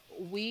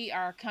 we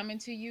are coming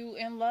to you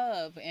in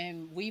love,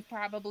 and we've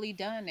probably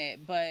done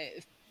it, but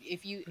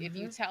if you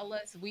Hmm. tell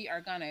us, we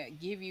are gonna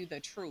give you the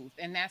truth.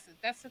 And that's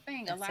the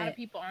thing, a That's lot of it.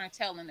 people aren't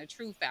telling the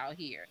truth out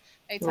here.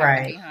 They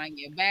talking Right. behind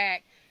your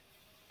back.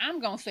 I'm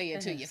gonna say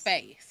it to your Yes.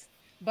 face,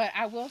 but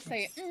I will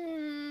say, Yes.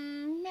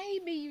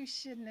 maybe you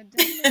shouldn't have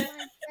done it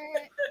like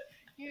that.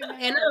 You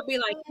And know, I'll be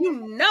like, you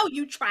know,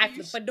 you you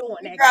trifling for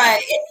doing that,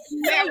 Right. girl.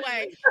 No, that you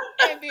way, didn't.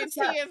 and then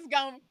So Tia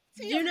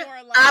you know,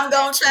 more like I'm that.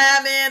 gonna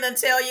chime in and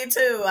tell you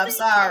too. I'm Tia,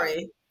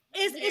 sorry.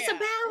 it's a yeah,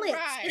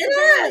 balance. It It's right. a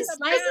It's balance. is. a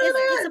Like Yes,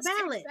 it's balance, a it is.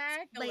 balance.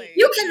 Like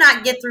You exactly.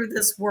 cannot get through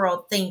this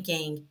world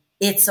thinking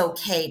it's Mm-mm.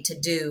 okay to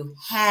do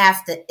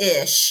half the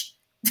ish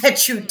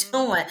that you're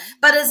doing. Mm-hmm.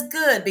 But it's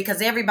good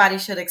because everybody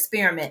should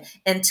experiment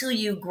until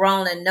you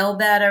grown and know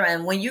better.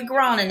 And when you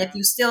grown and if Yeah,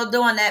 you still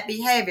doing that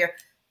behavior,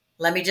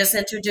 let me just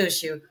yeah,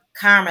 introduce you.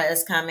 Karma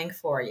is coming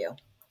for you.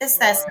 It's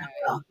that right.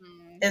 simple.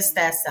 It's Mm-hmm.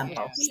 that and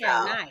simple. Yeah. she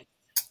ain't So nice.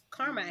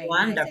 Karma ain't Mm-hmm.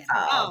 nice at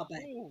wonderful. all,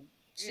 baby. Ooh,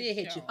 it's She'll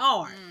hit you show.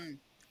 hard.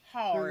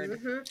 Hard,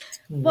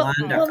 Hmm. Well,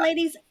 hard. Wonderful.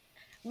 ladies,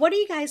 what are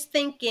you guys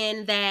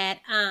thinking that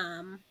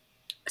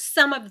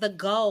some of the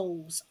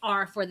goals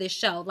are for this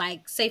show?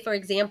 Like, say for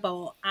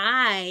example,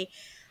 I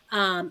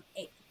um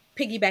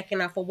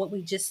piggybacking off of what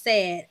we just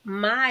said,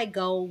 my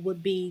goal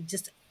would be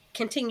just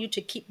continue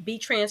to be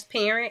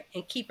transparent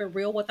and keep it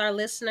real with our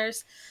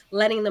listeners,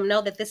 letting them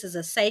know that this is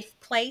a safe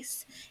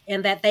place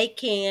and that they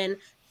can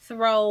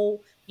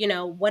throw,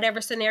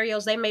 whatever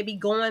scenarios they may be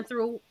going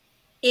through,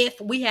 if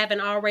we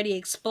haven't already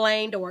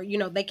explained, or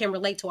they can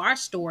relate to our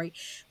story,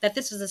 that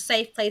this is a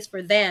safe place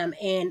for them.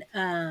 And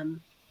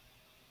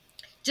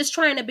just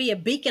trying to be a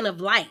beacon of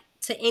light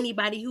to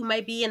anybody who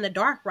may be in the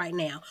dark right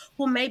now,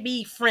 who may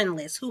be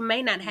friendless, who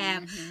may not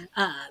have Mm-hmm.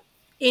 uh,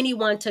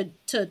 anyone to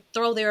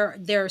throw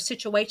their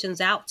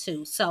situations out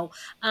to. So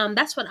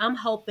that's what I'm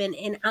hoping,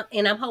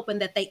 and I'm hoping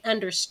that they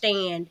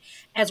understand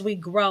as we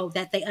grow,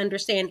 that they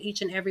understand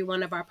each and every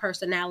one of our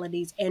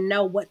personalities and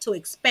know what to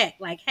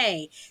expect. Like,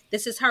 hey,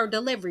 this is her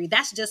delivery.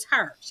 That's just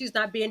her. She's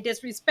not being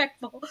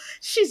disrespectful.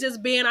 She's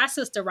just being our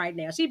sister right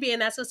now. She's being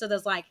that sister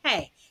that's like,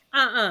 hey,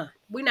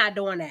 we're not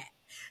doing that.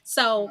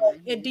 So,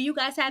 Mm-hmm. do you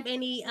guys have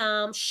any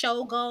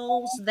show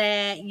goals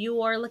that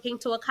you are looking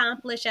to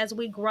accomplish as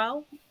we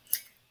grow?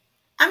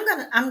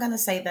 I'm gonna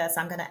say this.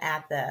 I'm gonna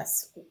add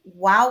this.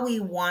 While we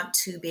want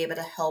to be able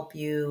to help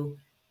you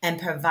and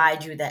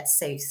provide you that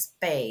safe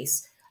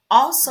space,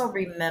 also Mhm.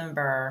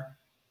 remember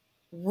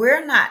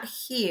we're not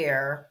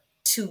here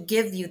to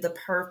give you the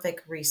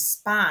perfect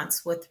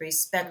response with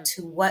respect Mm.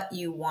 to what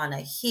you want to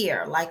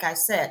hear. Like I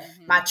said,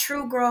 my Mm-hmm.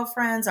 true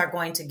girlfriends are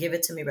going to give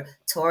it to me.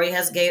 Tori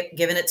has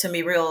given it to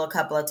me real a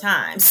couple of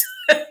times.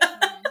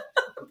 Mm-hmm.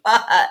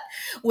 But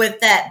with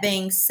that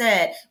being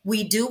said,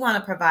 we do want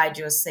to provide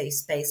you a safe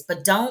space,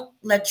 but don't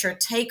let your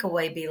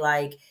takeaway be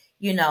like,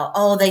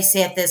 oh, they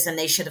said this and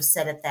they should have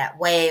said it that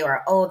way,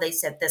 or oh, they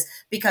said this.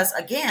 Because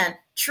again,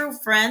 true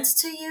friends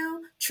to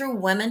you, true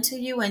women to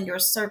you, and your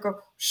circle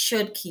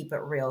should keep it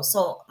real.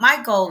 So,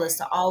 my goal is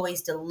to Right.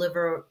 always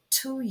deliver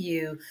to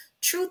you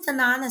truth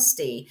and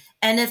honesty.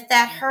 And if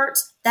that Mm-hmm.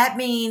 hurts, that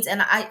means,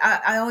 and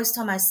I always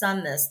tell my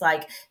son this,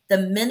 like, the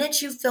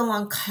minute you feel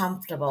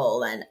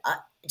uncomfortable and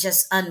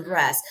just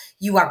unrest,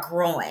 you are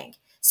growing.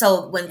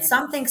 So when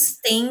something Definitely.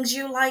 stings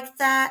you like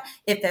that,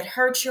 if it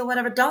hurts you or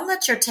whatever, don't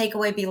let your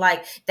takeaway be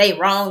like, they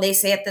wrong, they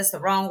said this the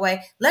wrong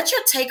way. Let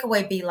your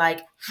takeaway be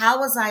like, how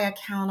was I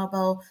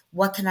accountable?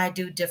 What can I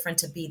do different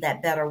to be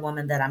that better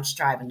woman that I'm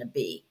striving to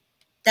be?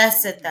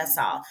 That's it, Mm-hmm. that's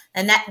all.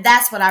 And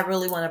that's what I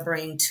really want to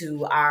bring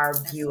to our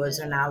That's viewers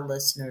good. and our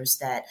listeners,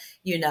 that,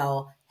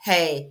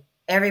 hey,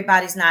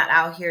 everybody's not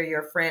out here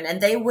your friend,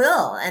 and they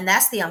will. And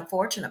that's the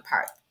unfortunate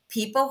part.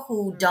 People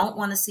who don't Mhm.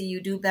 want to see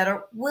you do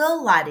better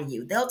will lie to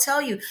you. They'll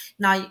tell you,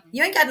 "Now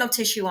you ain't got no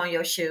tissue on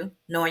your shoe,"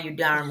 knowing you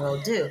darn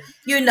well do.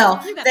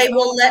 You got They the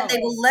will whole let they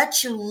road. will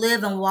let you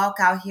live and walk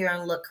out here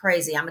and look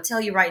crazy. I'm gonna tell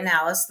you right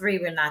now, us three,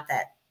 we're not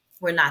that.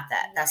 We're not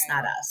that. That's Right.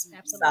 not us. Mm-mm.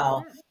 Absolutely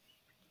So not.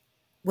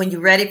 when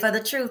you're ready for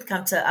the truth,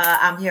 come to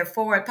I'm Here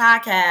For It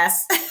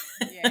podcast.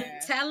 Yeah.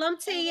 Tell them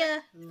to And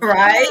you. Let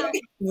them Right? know.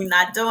 We're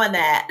not doing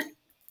that.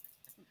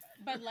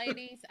 but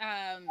ladies,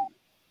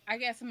 I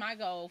guess my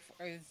goal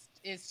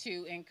is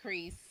to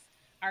increase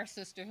our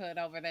sisterhood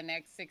over the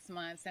next 6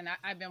 months, and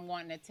I've been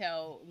wanting to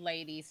tell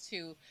ladies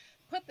to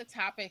put the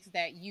topics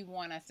that you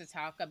want us to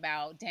talk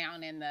about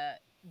down in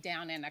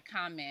the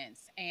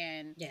comments,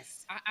 and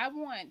Yes. I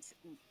want.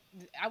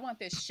 I want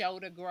this show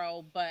to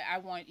grow, but I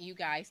want you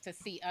guys to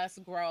see us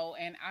grow.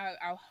 And I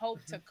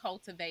hope to Mhm.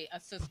 cultivate a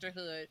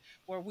sisterhood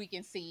where we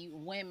can see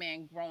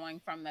women growing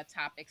from the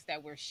topics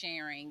that we're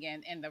sharing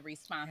and the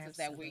responses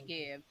that we Absolutely.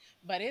 give.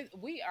 But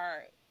we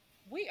are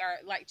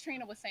like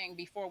Trina was saying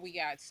before we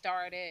got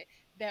started,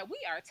 that we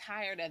are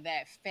tired of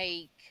that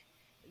fake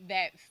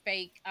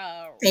Fake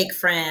I don't want to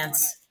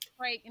friends.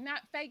 fake,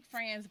 not fake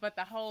friends, but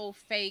the whole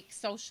fake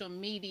social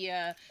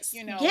media,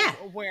 Yeah.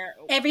 where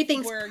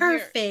Everything's where you're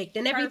perfect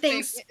and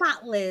everything's perfect.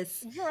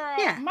 spotless. Girl,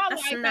 Yeah, my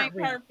that's life not ain't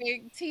real.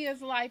 perfect.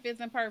 Tia's life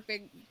isn't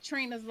perfect.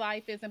 Trina's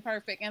life isn't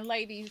perfect. And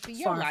ladies,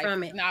 your Far life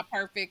from is it. not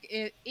perfect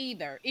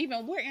either.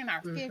 Even we're in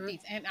our Hmm.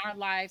 50s and our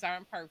lives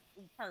aren't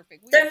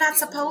perfect. We are They're not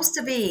still supposed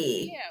to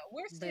be. yeah,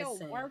 we're still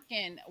Listen.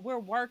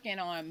 working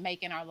on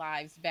making our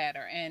lives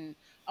better. And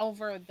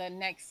over the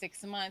next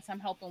 6 months, I'm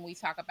hoping we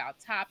talk about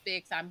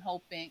topics. I'm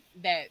hoping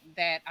that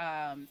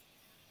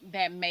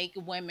make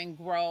women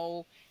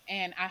grow,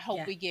 and I hope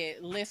Yeah. we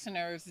get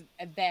listeners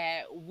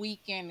that we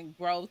can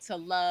grow to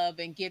love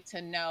and get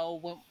to know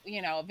when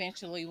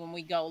eventually when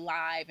we go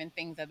live and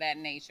things of that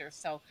nature.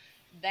 So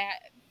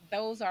that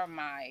those are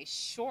my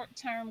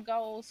short-term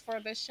goals for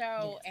the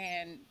show. Yes.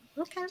 And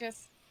Okay.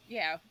 just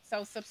yeah,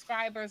 so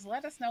subscribers,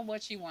 let us know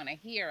what you want to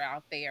hear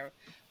out there.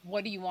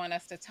 What do you want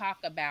us to talk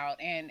about?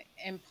 And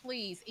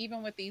please,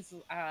 even with these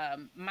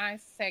my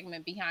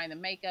segment behind the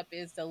makeup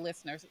is the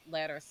listeners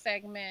letter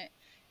segment.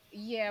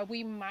 Yeah,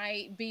 we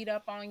might beat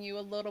up on you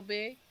a little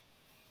bit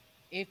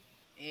if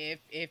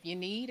if you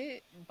need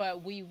it,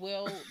 but we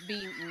will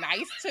be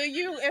nice to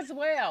you as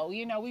well.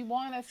 We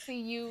want to see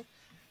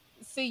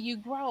you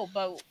grow.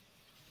 But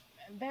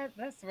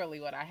that's really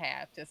what I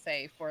have to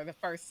say for the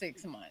first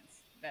 6 months.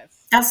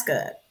 That's That's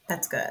good.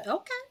 That's good.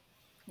 Okay.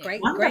 yeah.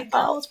 Great Wonderful.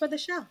 goals for the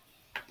show.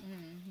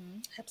 Hmm.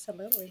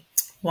 Absolutely.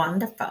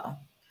 Wonderful.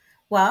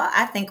 Well,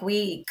 I think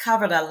we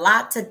covered a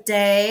lot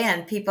today,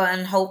 and people,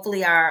 and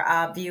hopefully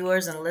our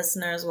viewers and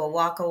listeners will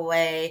walk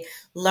away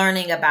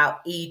learning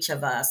about each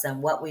of us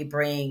and what we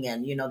bring.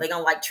 And, they're going to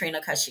like Trina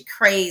because she's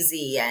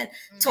crazy, and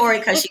Tori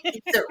because she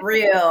keeps it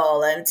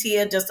real, and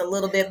Tia just a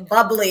little bit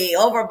bubbly,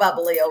 over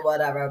bubbly, or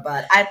whatever.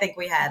 But I think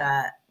we had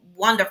a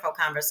wonderful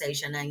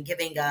conversation and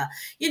giving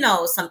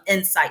some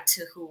insight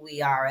to who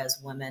we are as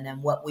women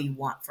and what we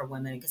want for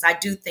women, because I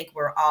do think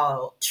we're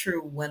all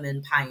true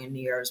women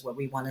pioneers where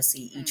we want to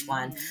see each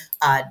one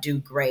Hmm. do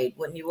great.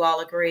 Wouldn't you all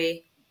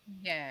agree?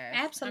 Yes,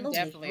 I'm Absolutely.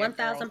 definitely a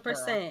girl's girl.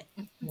 1000%.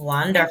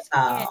 Wonderful.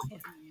 Yeah. Yeah.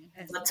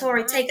 That's Well, a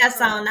Tori, take us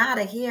milestone. on out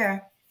of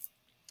here.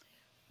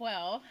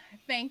 Well,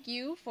 thank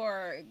you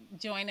for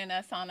joining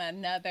us on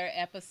another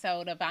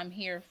episode of I'm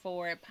Here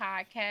For It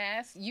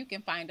podcast. You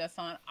can find us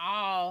on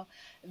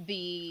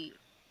the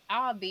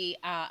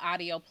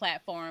audio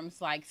platforms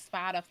like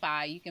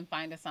Spotify. You can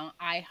find us on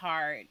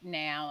iHeart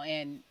now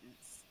and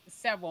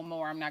several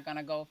more. I'm not going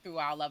to go through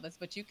all of us,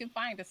 but you can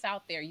find us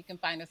out there. You can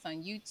find us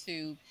on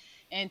YouTube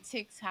and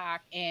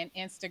TikTok and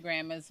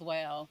Instagram as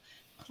well.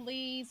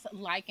 Please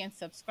like and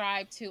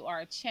subscribe to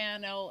our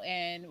channel.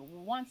 And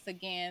once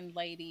again,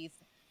 ladies,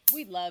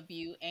 we love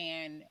you,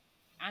 and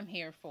I'm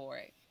here for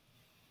it.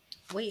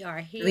 We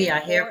are We here are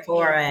here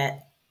for for it. it.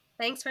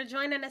 Thanks for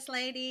joining us,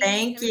 ladies.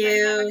 Thank Everybody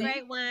have a you.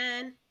 great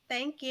one.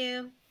 Thank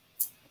you.